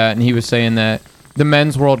stuff like that, and he was saying that the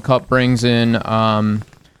men's World Cup brings in, trying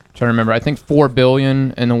to remember, I think $4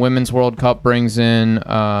 billion, and the women's World Cup brings in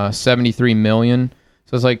 $73 million.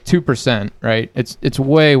 So it's like 2%, right? It's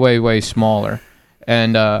way, way, way smaller.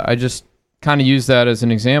 And I just kind of use that as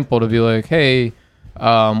an example to be like, hey,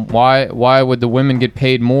 why would the women get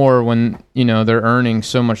paid more when they're earning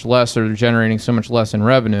so much less or they're generating so much less in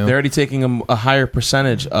revenue? They're already taking a higher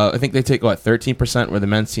percentage. I think they take 13%, where the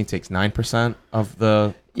men's team takes 9% of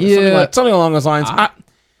the. Something along those lines. I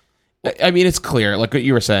mean, it's clear. Like what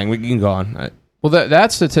you were saying, we can go on. Well,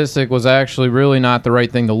 that statistic was actually really not the right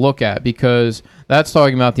thing to look at, because that's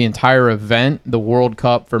talking about the entire event, the World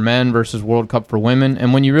Cup for men versus World Cup for women.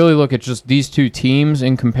 And when you really look at just these two teams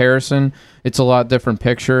in comparison, it's a lot different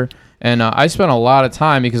picture. And I spent a lot of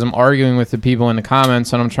time, because I'm arguing with the people in the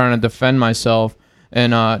comments and I'm trying to defend myself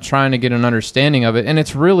and trying to get an understanding of it. And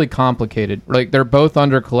it's really complicated. Like, they're both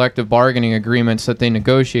under collective bargaining agreements that they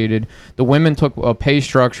negotiated. The women took a pay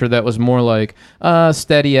structure that was more like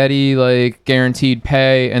steady Eddie, like guaranteed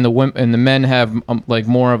pay, and the men have like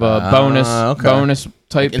more of a bonus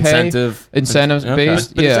type Like pay, incentives Okay.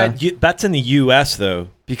 based. But Yeah, that's in the U.S. though,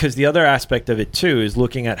 because the other aspect of it too is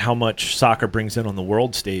looking at how much soccer brings in on the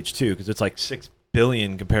world stage too, because it's like $6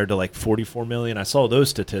 billion compared to like 44 million. I saw those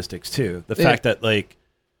statistics too. The fact that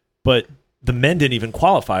but the men didn't even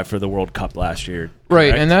qualify for the World Cup last year, right,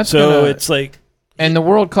 correct? and that's so it's like. And the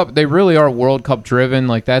World Cup, they really are World Cup driven.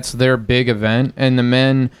 Like, that's their big event. And the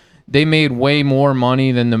men, they made way more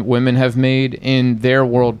money than the women have made in their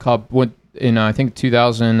World Cup in I think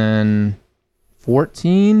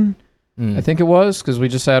 2014. I think it was, because we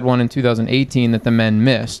just had one in 2018 that the men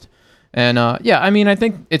missed. And I mean, I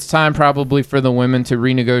think it's time probably for the women to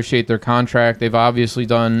renegotiate their contract. They've obviously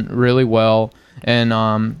done really well,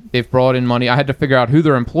 and they've brought in money. I had to figure out who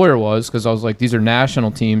their employer was, because I was like, these are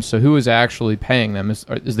national teams, so who is actually paying them?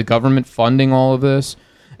 Is the government funding all of this?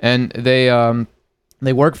 And they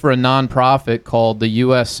work for a nonprofit called the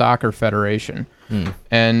U.S. Soccer Federation.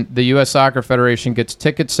 And the U.S. Soccer Federation gets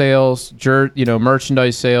ticket sales,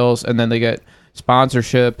 merchandise sales, and then they get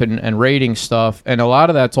sponsorship and rating stuff, and a lot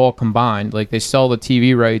of that's all combined. Like, they sell the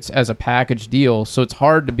TV rights as a package deal, so it's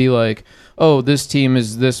hard to be like, oh, this team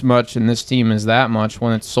is this much and this team is that much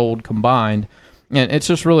when it's sold combined, and it's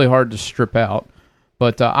just really hard to strip out.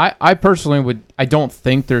 But I personally I don't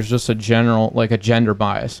think there's just a general, like, a gender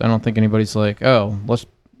bias. I don't think anybody's like, oh,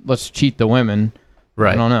 let's cheat the women.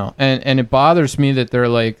 Right. I don't know, and it bothers me that they're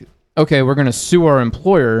like, okay, we're gonna sue our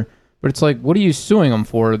employer. But it's like, what are you suing them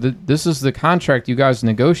for? This is the contract you guys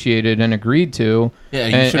negotiated and agreed to,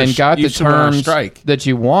 and got the terms that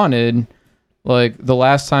you wanted, like the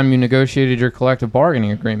last time you negotiated your collective bargaining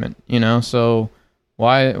agreement. So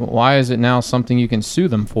why is it now something you can sue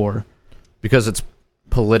them for? Because it's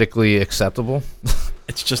politically acceptable.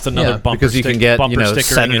 It's just another bumper because you stick, can get bumper sticker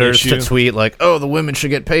senators to issue. tweet like, "Oh, the women should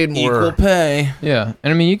get paid more." Equal pay. Yeah,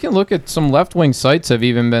 and I mean, you can look at some left-wing sites have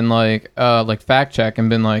even been like fact check and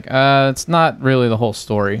been like, it's not really the whole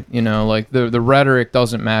story. Like the rhetoric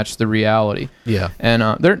doesn't match the reality. Yeah, and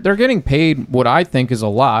they're getting paid what I think is a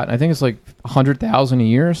lot. I think it's like $100,000 a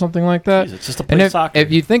year or something like that. Jeez, it's just to play soccer.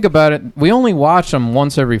 If you think about it, we only watch them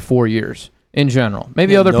once every 4 years in general.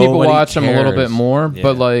 Maybe other people watch them a little bit more,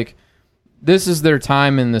 but like, this is their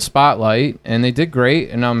time in the spotlight, and they did great,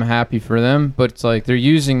 and I'm happy for them. But it's like they're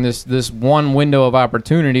using this one window of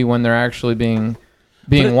opportunity when they're actually being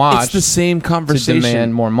watched. It's the same conversation. To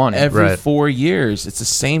demand more money every 4 years. It's the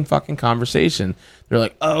same fucking conversation. They're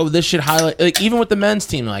like, oh, this should highlight, like, even with the men's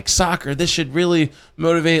team, like soccer, this should really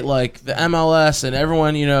motivate like the MLS, and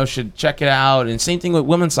everyone should check it out. And same thing with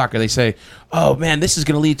women's soccer. They say, oh man, this is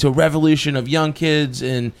going to lead to a revolution of young kids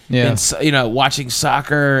and watching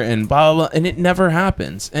soccer and blah blah blah, and it never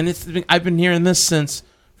happens. And I've been hearing this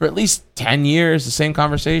for at least 10 years, the same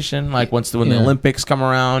conversation. Like when the Olympics come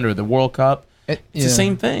around or the World Cup, it's the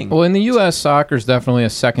same thing. Well, in the U.S., soccer is definitely a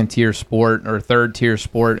second-tier sport or third-tier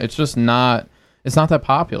sport. It's just not. It's not that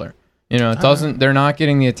popular. You know, it doesn't. They're not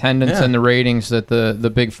getting the attendance and the ratings that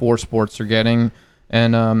the big four sports are getting,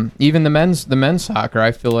 and even the men's soccer,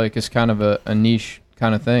 I feel like, is kind of a niche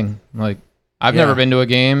kind of thing. Like, I've never been to a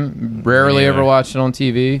game. Rarely ever watched it on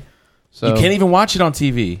TV. So you can't even watch it on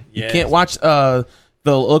TV. Yeah. You can't watch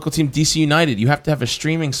the local team DC United. You have to have a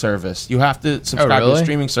streaming service. You have to subscribe to a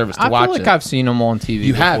streaming service to watch it. I feel like I've seen them on TV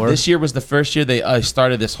You before. have. This year was the first year they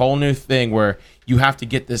started this whole new thing where you have to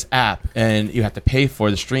get this app and you have to pay for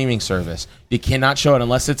the streaming service. You cannot show it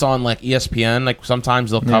unless it's on like ESPN. Like sometimes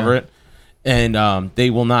they'll cover it, and they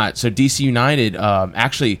will not. So DC United,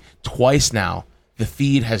 actually twice now, the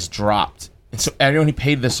feed has dropped. And so everyone who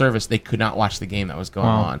paid the service, they could not watch the game that was going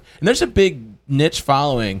on. And there's a big niche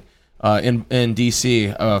following in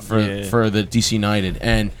DC for the DC United,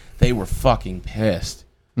 and they were fucking pissed.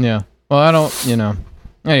 Yeah. Well, I don't.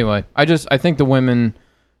 Anyway, I think the women.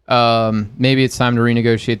 Maybe it's time to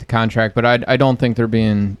renegotiate the contract, but I don't think they're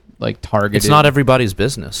being like targeted. It's not everybody's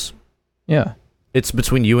business. Yeah. It's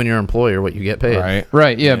between you and your employer what you get paid.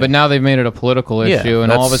 Right. Yeah. But now they've made it a political issue,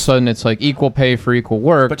 and all of a sudden it's like equal pay for equal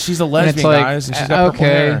work. But she's a lesbian, like, guys, and she's got purple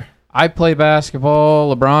hair. I play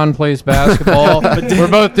basketball. LeBron plays basketball. We're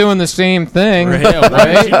both doing the same thing,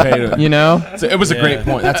 right? You know. So it was a great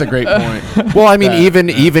point. That's a great point. Well, I mean, even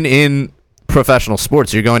in professional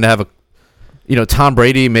sports, you're going to have Tom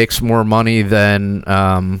Brady makes more money than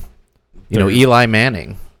Eli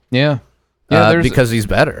Manning. Yeah. Because he's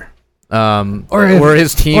better. Or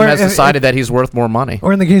his team has decided that he's worth more money.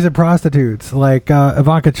 Or in the case of prostitutes, like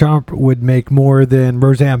Ivanka Trump would make more than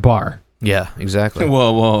Roseanne Barr. Yeah, exactly.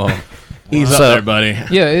 Whoa. He's up there, buddy.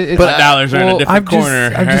 Yeah, but dollars are in a different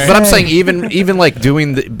corner. But I'm saying even like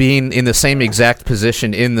being in the same exact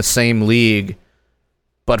position in the same league,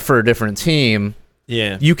 but for a different team,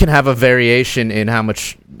 you can have a variation in how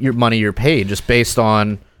much money you're paid just based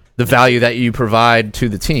on the value that you provide to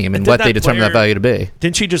the team and what they determine that value to be.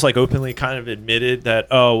 Didn't she just like openly kind of admitted that?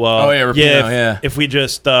 If we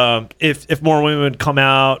just if more women would come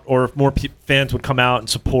out, or if more fans would come out and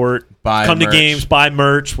support, come to games, buy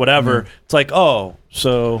merch, whatever. It's like,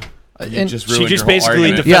 so. She just basically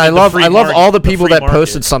defended I love the all the people that market.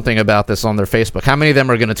 posted something about this on their Facebook. How many of them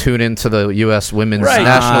are going to tune into the U.S. women's Right.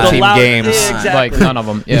 national team games? Exactly. Like none of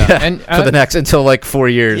them. Yeah, and for the next until like 4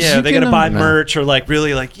 years. Yeah, they're going to buy merch or like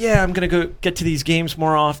really like, I'm going to go get to these games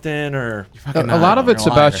more often. Or a lot of it's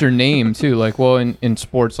about your name too. Like, well, in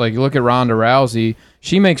sports, like you look at Ronda Rousey.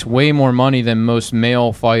 She makes way more money than most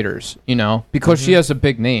male fighters, because she has a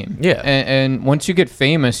big name. Yeah. And once you get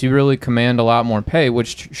famous, you really command a lot more pay,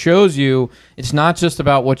 which shows you it's not just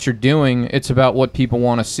about what you're doing, it's about what people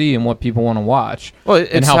want to see and what people want to watch. Well,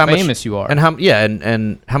 and how famous you are. And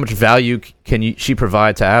how much value can she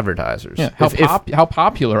provide to advertisers? Yeah. How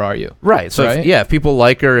popular are you? Right. So if people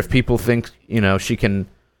like her, if people think, she can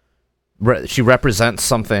she represents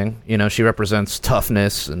something, she represents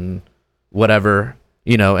toughness and whatever.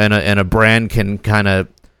 And a brand can kind of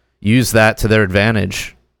use that to their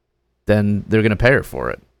advantage, then they're going to pay her for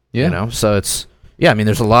it. Yeah. So it's,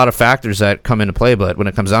 there's a lot of factors that come into play, but when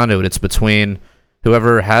it comes down to it, it's between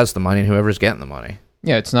whoever has the money and whoever's getting the money.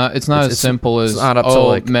 Yeah, it's not as simple as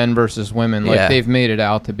men versus women like they've made it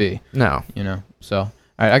out to be. No. So, all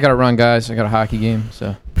right, I got to run, guys. I got a hockey game.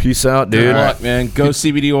 So peace out, dude. Good luck, man. Go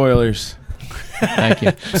CBD Oilers. Thank you.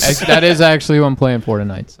 That is actually who I'm playing for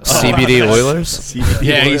tonight. So. CBD Oilers?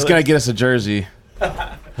 Yeah, he's going to get us a jersey.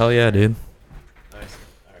 Hell yeah, dude. Nice.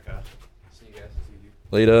 All right, guys. See you guys.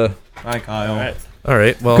 Later. Bye, Kyle. All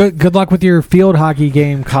right. Well, good luck with your field hockey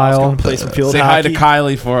game, Kyle. Play some field Say hockey. hi to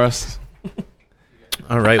Kylie for us.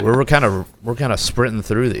 all right. We're kind of sprinting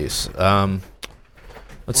through these. Let's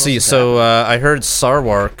see. So I heard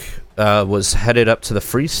Sarwark was headed up to the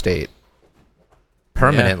Free State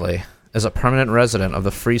permanently as a permanent resident of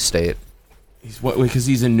the Free State. Because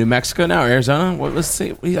he's in New Mexico now, or Arizona. Let's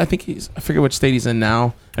say I forget which state he's in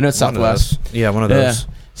now. I know it's Southwest. One of those.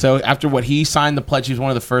 So after what he signed the pledge, he was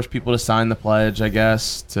one of the first people to sign the pledge, I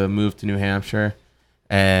guess, to move to New Hampshire.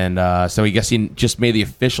 And so I guess he just made the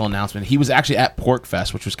official announcement. He was actually at Pork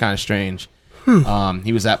Fest, which was kind of strange.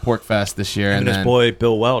 He was at Pork Fest this year, and his boy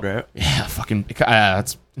Bill Weld, right? Yeah, fucking.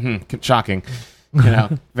 That's shocking.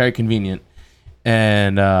 Very convenient.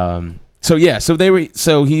 And so he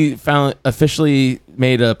officially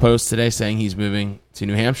made a post today saying he's moving to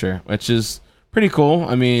New Hampshire, which is pretty cool.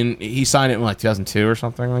 I mean, he signed it in like 2002 or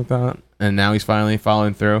something like that, and now he's finally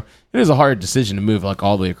following through. It is a hard decision to move like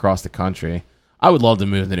all the way across the country. I would love to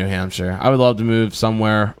move to New Hampshire. I would love to move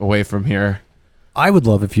somewhere away from here. I would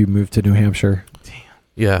love if you moved to New Hampshire.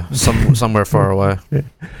 Yeah, somewhere far away.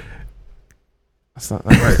 That's not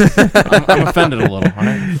right. I'm offended a little. All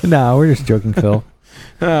right? No, we're just joking, Phil.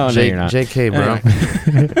 Oh, no, you're not. JK, bro.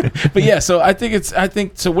 Anyway. But yeah, so I think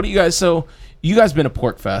so. What do you guys? So you guys been to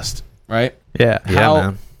Pork Fest, right? Yeah. Yeah,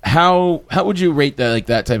 man. How would you rate that, like,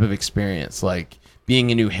 that type of experience, like being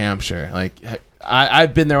in New Hampshire? Like,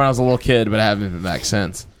 I've been there when I was a little kid, but I haven't been back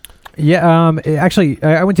since. Yeah, actually,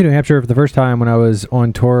 I went to New Hampshire for the first time when I was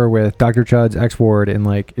on tour with Dr. Chud's X Ward in,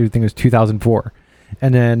 like, I think it was 2004.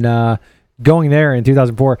 And then going there in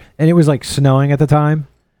 2004, and it was, like, snowing at the time.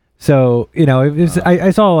 So, you know, it was, I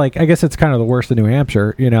saw, like, I guess it's kind of the worst of New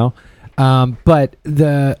Hampshire, you know. But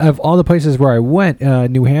of all the places where I went,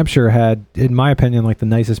 New Hampshire had, in my opinion, like, the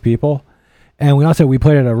nicest people. And we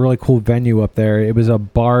played at a really cool venue up there. It was a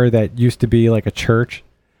bar that used to be like a church.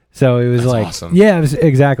 So it was like, awesome. Yeah, it was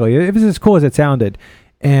exactly. It was as cool as it sounded.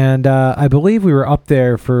 And I believe we were up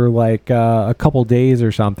there for like a couple days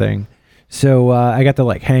or something. So I got to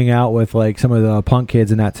like hang out with like some of the punk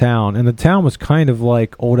kids in that town. And the town was kind of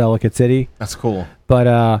like old Ellicott City. That's cool. But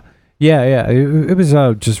it was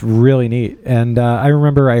just really neat. And I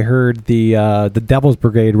remember I heard the Devil's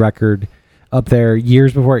Brigade record up there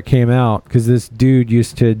years before it came out, because this dude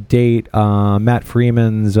used to date Matt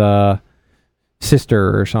Freeman's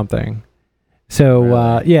sister or something.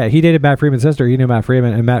 So Really? he dated Matt Freeman's sister. He knew Matt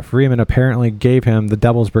Freeman, and Matt Freeman apparently gave him the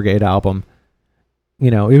Devil's Brigade album.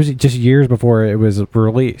 You know, it was just years before it was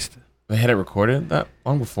released. They had it recorded that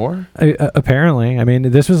long before? Apparently. I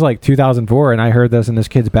mean, this was like 2004, and I heard this in this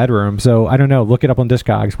kid's bedroom. So I don't know. Look it up on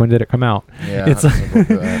Discogs. When did it come out? Yeah, It's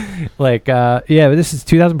like, but this is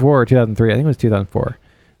 2004 or 2003. I think it was 2004.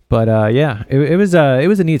 But it was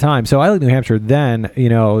a neat time. So I lived in New Hampshire then. You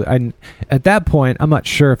know, at that point, I'm not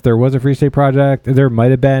sure if there was a Free State Project. There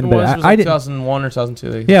might have been, but I didn't. 2001 or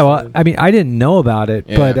 2002. Yeah, well, I mean, I didn't know about it,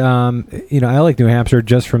 but you know, I like New Hampshire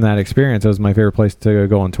just from that experience. It was my favorite place to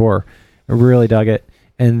go on tour. I really dug it.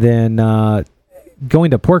 And then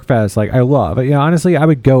going to Pork Fest, like, I love. You know, honestly, I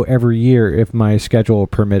would go every year if my schedule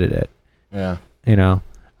permitted it. Yeah. You know,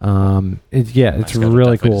 it's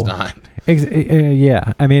really cool.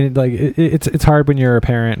 Yeah, I mean, like, it's hard when you're a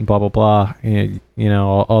parent and blah blah blah. You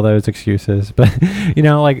know, all those excuses, but you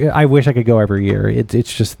know, like, I wish I could go every year.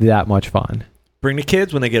 It's just that much fun. Bring the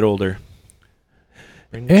kids when they get older.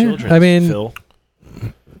 Bring the children. I mean, Phil.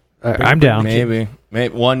 I'm down. Maybe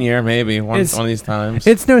 1 year, maybe one of these times.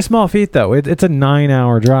 It's no small feat, though. It's a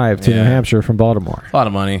 9-hour drive to New Yeah. Hampshire from Baltimore. a lot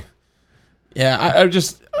of money. Yeah,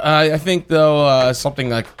 I think, though,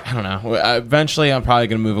 something like, I don't know. Eventually, I'm probably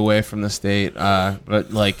going to move away from the state.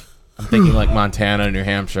 But, like, I'm thinking like Montana, New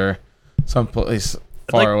Hampshire, someplace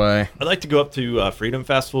far away. I'd like to go up to Freedom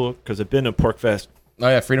Festival, because I've been to Pork Fest Oh,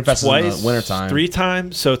 yeah, Freedom Fest twice, is in the wintertime. 3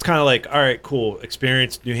 times. So it's kind of like, all right, cool.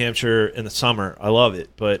 Experience New Hampshire in the summer. I love it.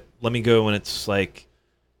 But let me go when it's like,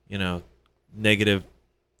 you know, negative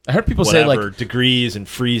I heard people whatever, say, like, degrees and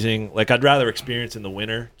freezing. Like, I'd rather experience in the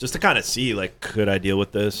winter just to kind of see, like, could I deal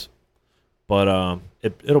with this? But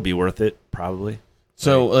it'll be worth it, probably.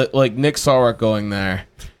 so, like, Nick Sarwark going there.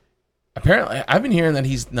 Apparently, I've been hearing that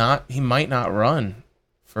he might not run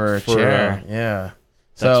for a chair. Yeah.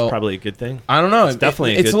 That's So probably a good thing. I don't know. It's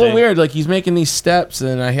definitely a it's good a little thing. weird. Like, he's making these steps,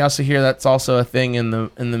 and I also hear that's also a thing in the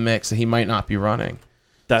mix that he might not be running.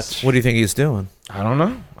 That's What do you think he's doing? I don't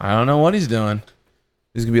know. I don't know what he's doing.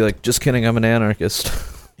 He's gonna be like, just kidding, I'm an anarchist.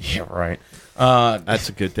 Yeah, right. that's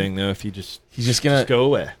a good thing, though, if you just He's gonna go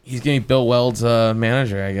away. He's gonna be Bill Weld's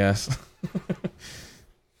manager, I guess.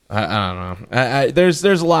 I don't know.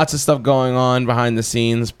 There's lots of stuff going on behind the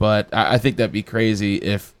scenes, but I think that'd be crazy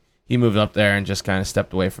if he moved up there and just kind of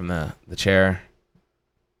stepped away from the chair,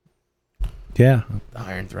 Yeah. the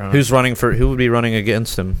Iron Throne. Who would be running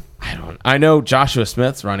against him? I know Joshua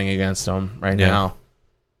Smith's running against him right Yeah. now.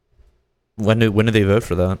 When do they vote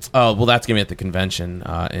for that? Oh, well, that's gonna be at the convention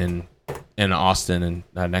in Austin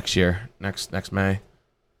and next year, next May.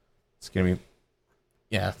 It's gonna be,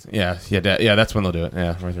 yeah. That's when they'll do it.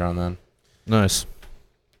 Yeah, right around then. Nice.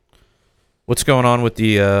 What's going on with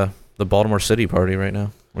the Baltimore City party right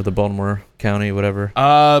now, or the Baltimore County, whatever?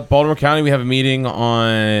 Baltimore County, we have a meeting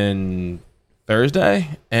on Thursday,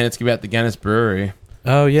 and it's gonna be at the Guinness Brewery.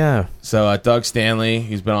 Oh yeah. So Doug Stanley,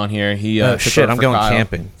 he's been on here. He Oh took shit, over I'm for going Kyle.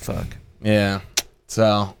 camping. Fuck. Yeah.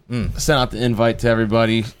 So sent out the invite to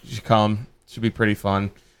everybody. You should come. Should be pretty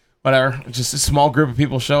fun. Whatever. Just a small group of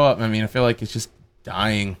people show up. I mean, I feel like it's just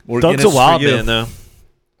dying. Doug's a wild man, though.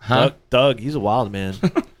 Huh? Doug, he's a wild man.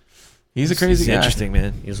 He's a crazy He's guy. interesting,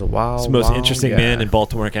 man. He's a wild. He's the most wild interesting guy. man in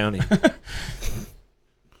Baltimore County.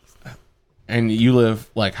 and you live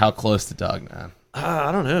like how close to Doug, man?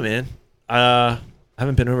 I don't know, man. I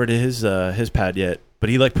haven't been over to his pad yet, but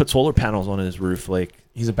he like put solar panels on his roof. Like,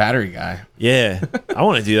 He's a battery guy. yeah, I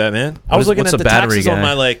want to do that, man. I was looking what's at a the battery taxes guy? on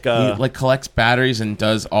my like. He like collects batteries and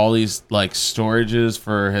does all these like storages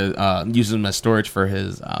for his uses them as storage for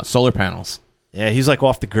his solar panels. Yeah, he's like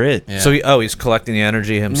off the grid. Yeah. So he's collecting the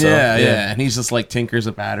energy himself. Yeah, and he's just like tinkers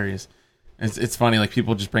with batteries. It's funny, like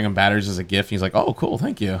people just bring him batteries as a gift. He's like, "Oh, cool,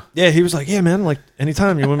 thank you." Yeah, he was like, "Yeah, man, like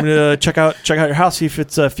anytime you want me to check out your house, see if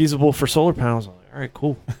it's feasible for solar panels." I'm like, all right,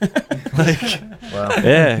 cool. Like, Wow.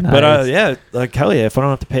 yeah, but Nice. yeah, like hell yeah, if I don't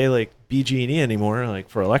have to pay like BG&E anymore, like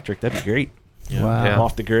for electric, that'd be great. You know, Wow. Yeah.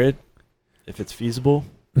 off the grid, if it's feasible.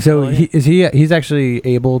 So Oh, yeah. he's actually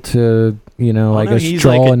able to, I no, guess he's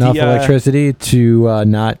draw like a enough DI electricity to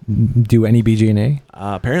not do any BG&E.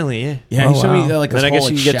 Apparently, yeah. Yeah, Oh, he showed me wow. like Then this I guess whole,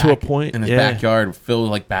 like, you get to a shack point- in his yeah. backyard filled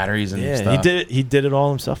with like batteries and Yeah, stuff. he did it all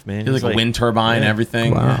himself, man. He had, He's like a wind turbine and yeah.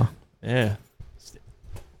 everything. Wow. Yeah.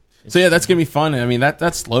 So yeah, that's gonna be fun. I mean,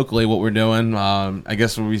 that's locally what we're doing. I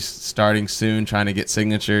guess we'll be starting soon, trying to get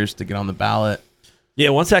signatures to get on the ballot. Yeah,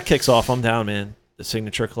 once that kicks off, I'm down, man. The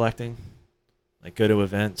signature collecting. Like, go to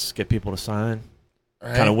events, get people to sign.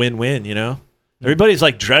 Right? Kind of win-win, you know? Everybody's,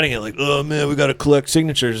 like, dreading it. Like, oh, man, we got to collect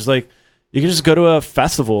signatures. It's like, you can just go to a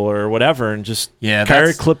festival or whatever and just Yeah, carry a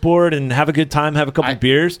that's- clipboard and have a good time, have a couple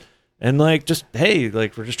beers. And, like, just, hey,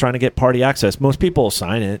 like, we're just trying to get party access. Most people will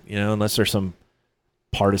sign it, you know, unless there's some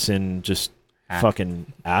partisan just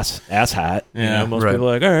fucking ass hat. You Yeah, know, most right. people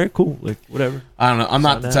are like, all right, cool, like, whatever. I don't know. I'm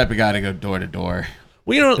not Sign the that. type of guy to go door to door.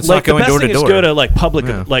 Well, you know, It's like, not the going best door to thing is door. go to, like, public,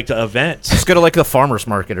 Yeah. like, the events. Let's go to like the farmer's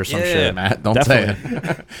market or some Yeah. shit. Matt, don't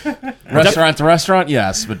Definitely. say it. Restaurant to restaurant,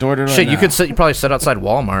 yes, but door to door. Shit, you no. could you probably sit outside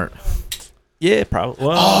Walmart. Yeah, probably.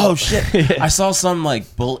 Well, Oh shit! I saw some like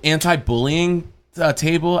anti-bullying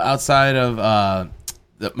table outside of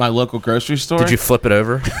my local grocery store. Did you flip it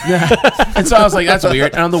over? And so I was like, "That's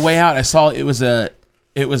weird." And on the way out, I saw it was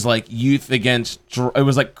like youth against. It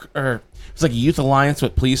was like Youth Alliance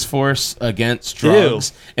with Police Force against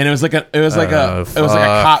drugs, and it was like a fuck.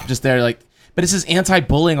 cop just there like. But it says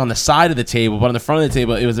anti-bullying on the side of the table, but on the front of the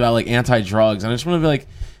table, it was about like anti-drugs. And I just want to be like,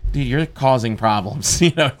 dude, you're causing problems.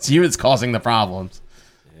 You know, it's you that's causing the problems.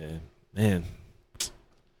 man. That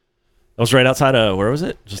was right outside of, where was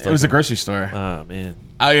it? Just It was a grocery store. Oh, man.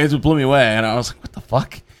 It blew me away, and I was like, "What the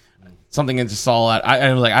fuck?" Something I just saw that.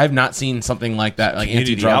 I was like, I have not seen something like that, like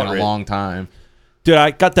Community anti-drug in outrage. a long time. Dude,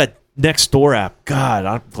 I got that Nextdoor app. God,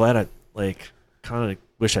 I'm glad I, like, kind of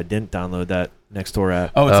wish I didn't download that Nextdoor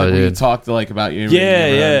app. Oh, it's Oh, like when you dude. talk to like about your Yeah,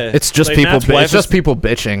 your, yeah. It's just Like, people. Matt's wife It's just is- people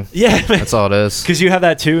bitching. Yeah, man. That's all it is. Because you have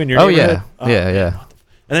that too in your Oh neighborhood. yeah, yeah.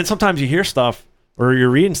 And then sometimes you hear stuff or you're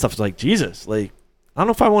reading stuff, it's like, Jesus, like, I don't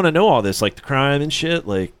know if I want to know all this, like the crime and shit.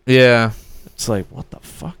 Like, Yeah. it's like, what the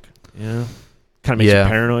fuck? Yeah. Kind of makes you And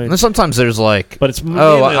paranoid. then sometimes there's like, But it's mainly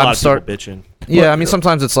Oh, a lot I'm of people bitching. yeah. I mean,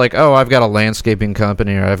 sometimes it's like, oh, I've got a landscaping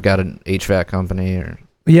company or I've got an HVAC company or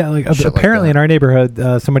Yeah, like Shit like apparently that. in our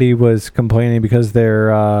neighborhood, somebody was complaining because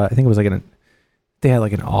their I think it was like they had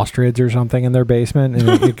like an ostrich or something in their basement,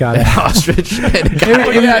 and it got ostrich.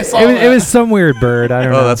 it was some weird bird. I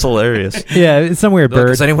don't know. Oh, that's hilarious. Yeah, it's some weird bird.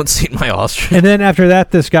 Has anyone seen my ostrich? And then after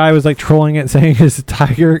that, this guy was like trolling it, saying his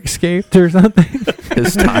tiger escaped or something.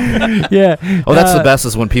 His time. Yeah. Oh, that's the best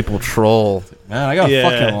is when people troll. Man, I got a Yeah.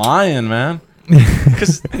 fucking lion, man.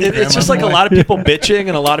 Because it's just like a lot of people bitching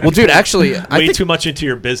and a lot of Well, people dude, actually, I way think too much into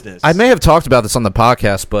your business. I may have talked about this on the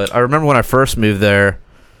podcast, but I remember when I first moved there,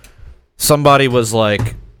 somebody was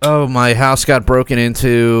like, "Oh, my house got broken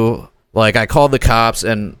into." Like, I called the cops,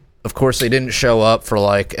 and of course, they didn't show up for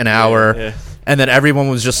like an hour. Yeah. And then everyone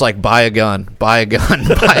was just like, buy a gun, buy a gun,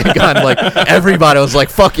 buy a gun. Like, everybody was like,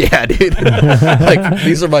 fuck yeah, dude. Like,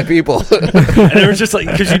 these are my people. And they were just like,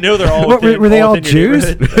 because you know they're all What, were they all within your Jews?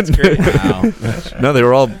 neighborhood. That's great. Wow. No, they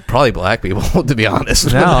were all probably black people, to be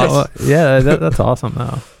honest. No, yeah, that's awesome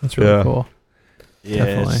though. That's really Yeah. cool. Yeah,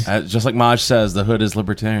 Definitely. Just like Maj says, the hood is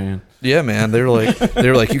libertarian. Yeah, man. They were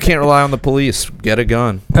like, you can't rely on the police. Get a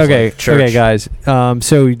gun. It's Okay, like church. okay, guys.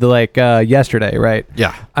 So like yesterday, right?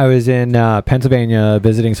 Yeah. I was in Pennsylvania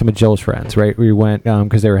visiting some of Jill's friends. Right, we went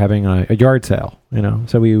because they were having a yard sale.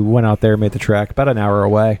 So we went out there, made the trek, about an hour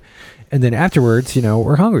away, and then afterwards,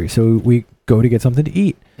 we're hungry, so we go to get something to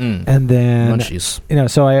eat, and then Munchies.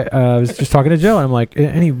 so I was just talking to Jill, and I'm like,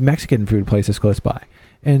 any Mexican food places close by?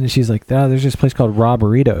 And she's like, there's this place called Rob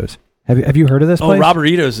Burritos. Have you heard of this Oh, place?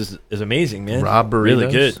 Robberitos is amazing, man. Rob burritos.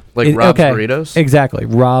 Really good. Like Rob's okay, burritos? Exactly.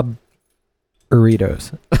 Rob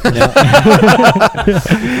Burritos.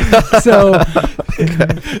 So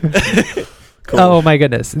Oh my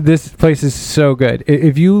goodness, this place is so good.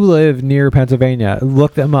 If you live near Pennsylvania,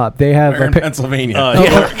 look them up. They have We're in Pennsylvania.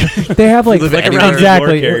 they have like live anywhere in the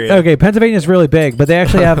exactly. York area. Okay, Pennsylvania is really big, but they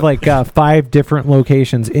actually have like 5 different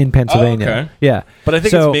locations in Pennsylvania. okay. Yeah, But I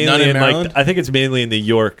think So- it's None mainly in in Maryland? I think it's mainly in the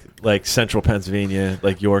York, like central Pennsylvania,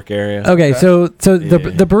 like York area. okay. So the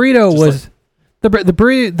Yeah. burrito Just was the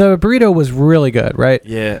burrito was really good, right?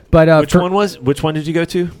 Yeah. But Which one did you go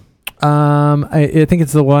to? I think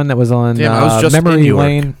it's the one that was on Damn, I was just in Memory New York.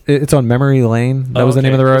 Lane. It's on Memory Lane. That Oh, was the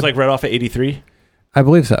name of the It road. was like right off of 83. I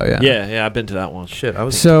believe so. Yeah. Yeah, I've been to that one. Shit, I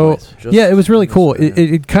was So twice. Just yeah, it was really this cool. way.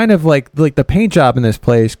 It kind of like the paint job in this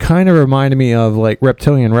place kind of reminded me of like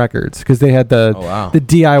Reptilian Records because they had the Oh, wow. the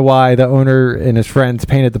DIY. The owner and his friends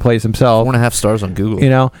painted the place himself. 4.5 stars on Google. You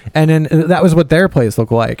know, and then that was what their place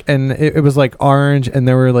looked like, and it was like orange, and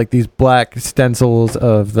there were like these black stencils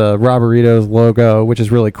of the Robberitos logo, which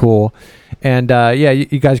is really cool. And yeah,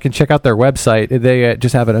 you guys can check out their website. They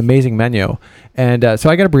just have an amazing menu. And so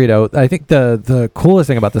I got a burrito. I think the coolest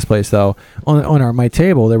thing about this place, though, on my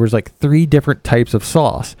table, there was like 3 different types of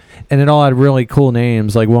sauce, and it all had really cool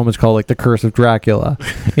names. Like one was called like the Curse of Dracula,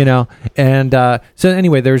 you know. And so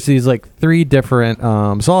anyway, there's these like 3 different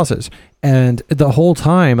sauces, and the whole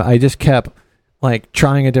time I just kept like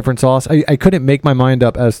trying a different sauce. I couldn't make my mind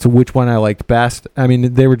up as to which one I liked best. I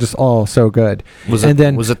mean, they were just all so good. Was And it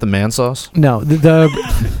then- was it the man sauce? No,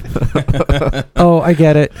 oh, I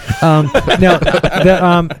get it. No,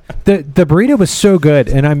 the burrito was so good,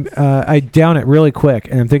 and I down it really quick,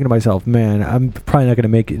 and I'm thinking to myself, man, I'm probably not going to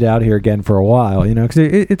make it out here again for a while, you know, because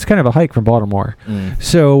it's kind of a hike from Baltimore.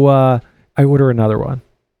 So I order another one.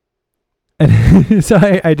 And so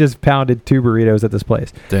I just pounded 2 burritos at this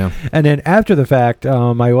place. Damn. And then after the fact,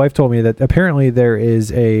 my wife told me that apparently there is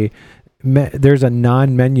there's a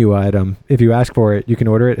non-menu item. If you ask for it, you can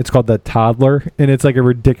order it. It's called the Toddler, and it's like a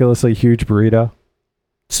ridiculously huge burrito.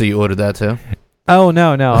 So you ordered that too? Oh,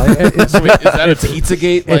 no. It's, Wait, is that a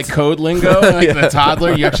Pizzagate like code lingo? Like the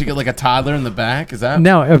toddler, you actually get like a toddler in the back. Is that?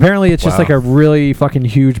 no, apparently it's just Wow. like a really fucking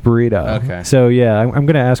huge burrito. Okay. So yeah, I'm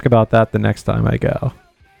going to ask about that the next time I go.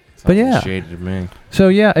 But yeah. Shaded to me. So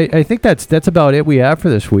yeah, I think that's about it we have for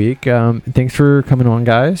this week. Thanks for coming on,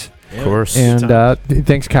 guys. Of course. And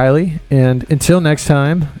thanks, Kylie. And until next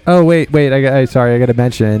time. Oh, wait. Sorry, I got to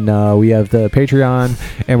mention we have the Patreon,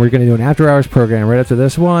 and we're going to do an after-hours program right after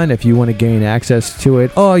this one. If you want to gain access to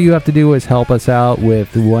it, all you have to do is help us out with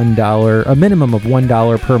 $1, a minimum of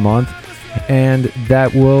 $1 per month, and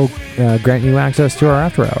that will grant you access to our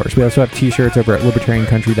after-hours. We also have T-shirts over at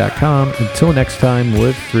libertariancountry.com. Until next time,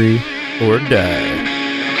 live free. Or die.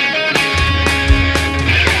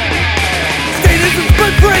 Statism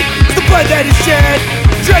but break the blood that is shed.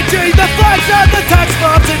 Drenching the flags of the tax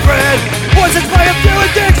bombs in red. Poisons by a few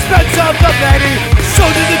at the expense of the many.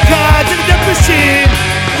 Sold to the gods and the death machine.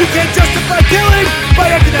 You can't justify killing by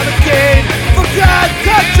economic gain. For God,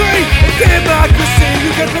 country, and democracy.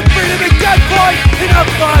 You can put freedom and gunpoint in a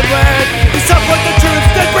fine land.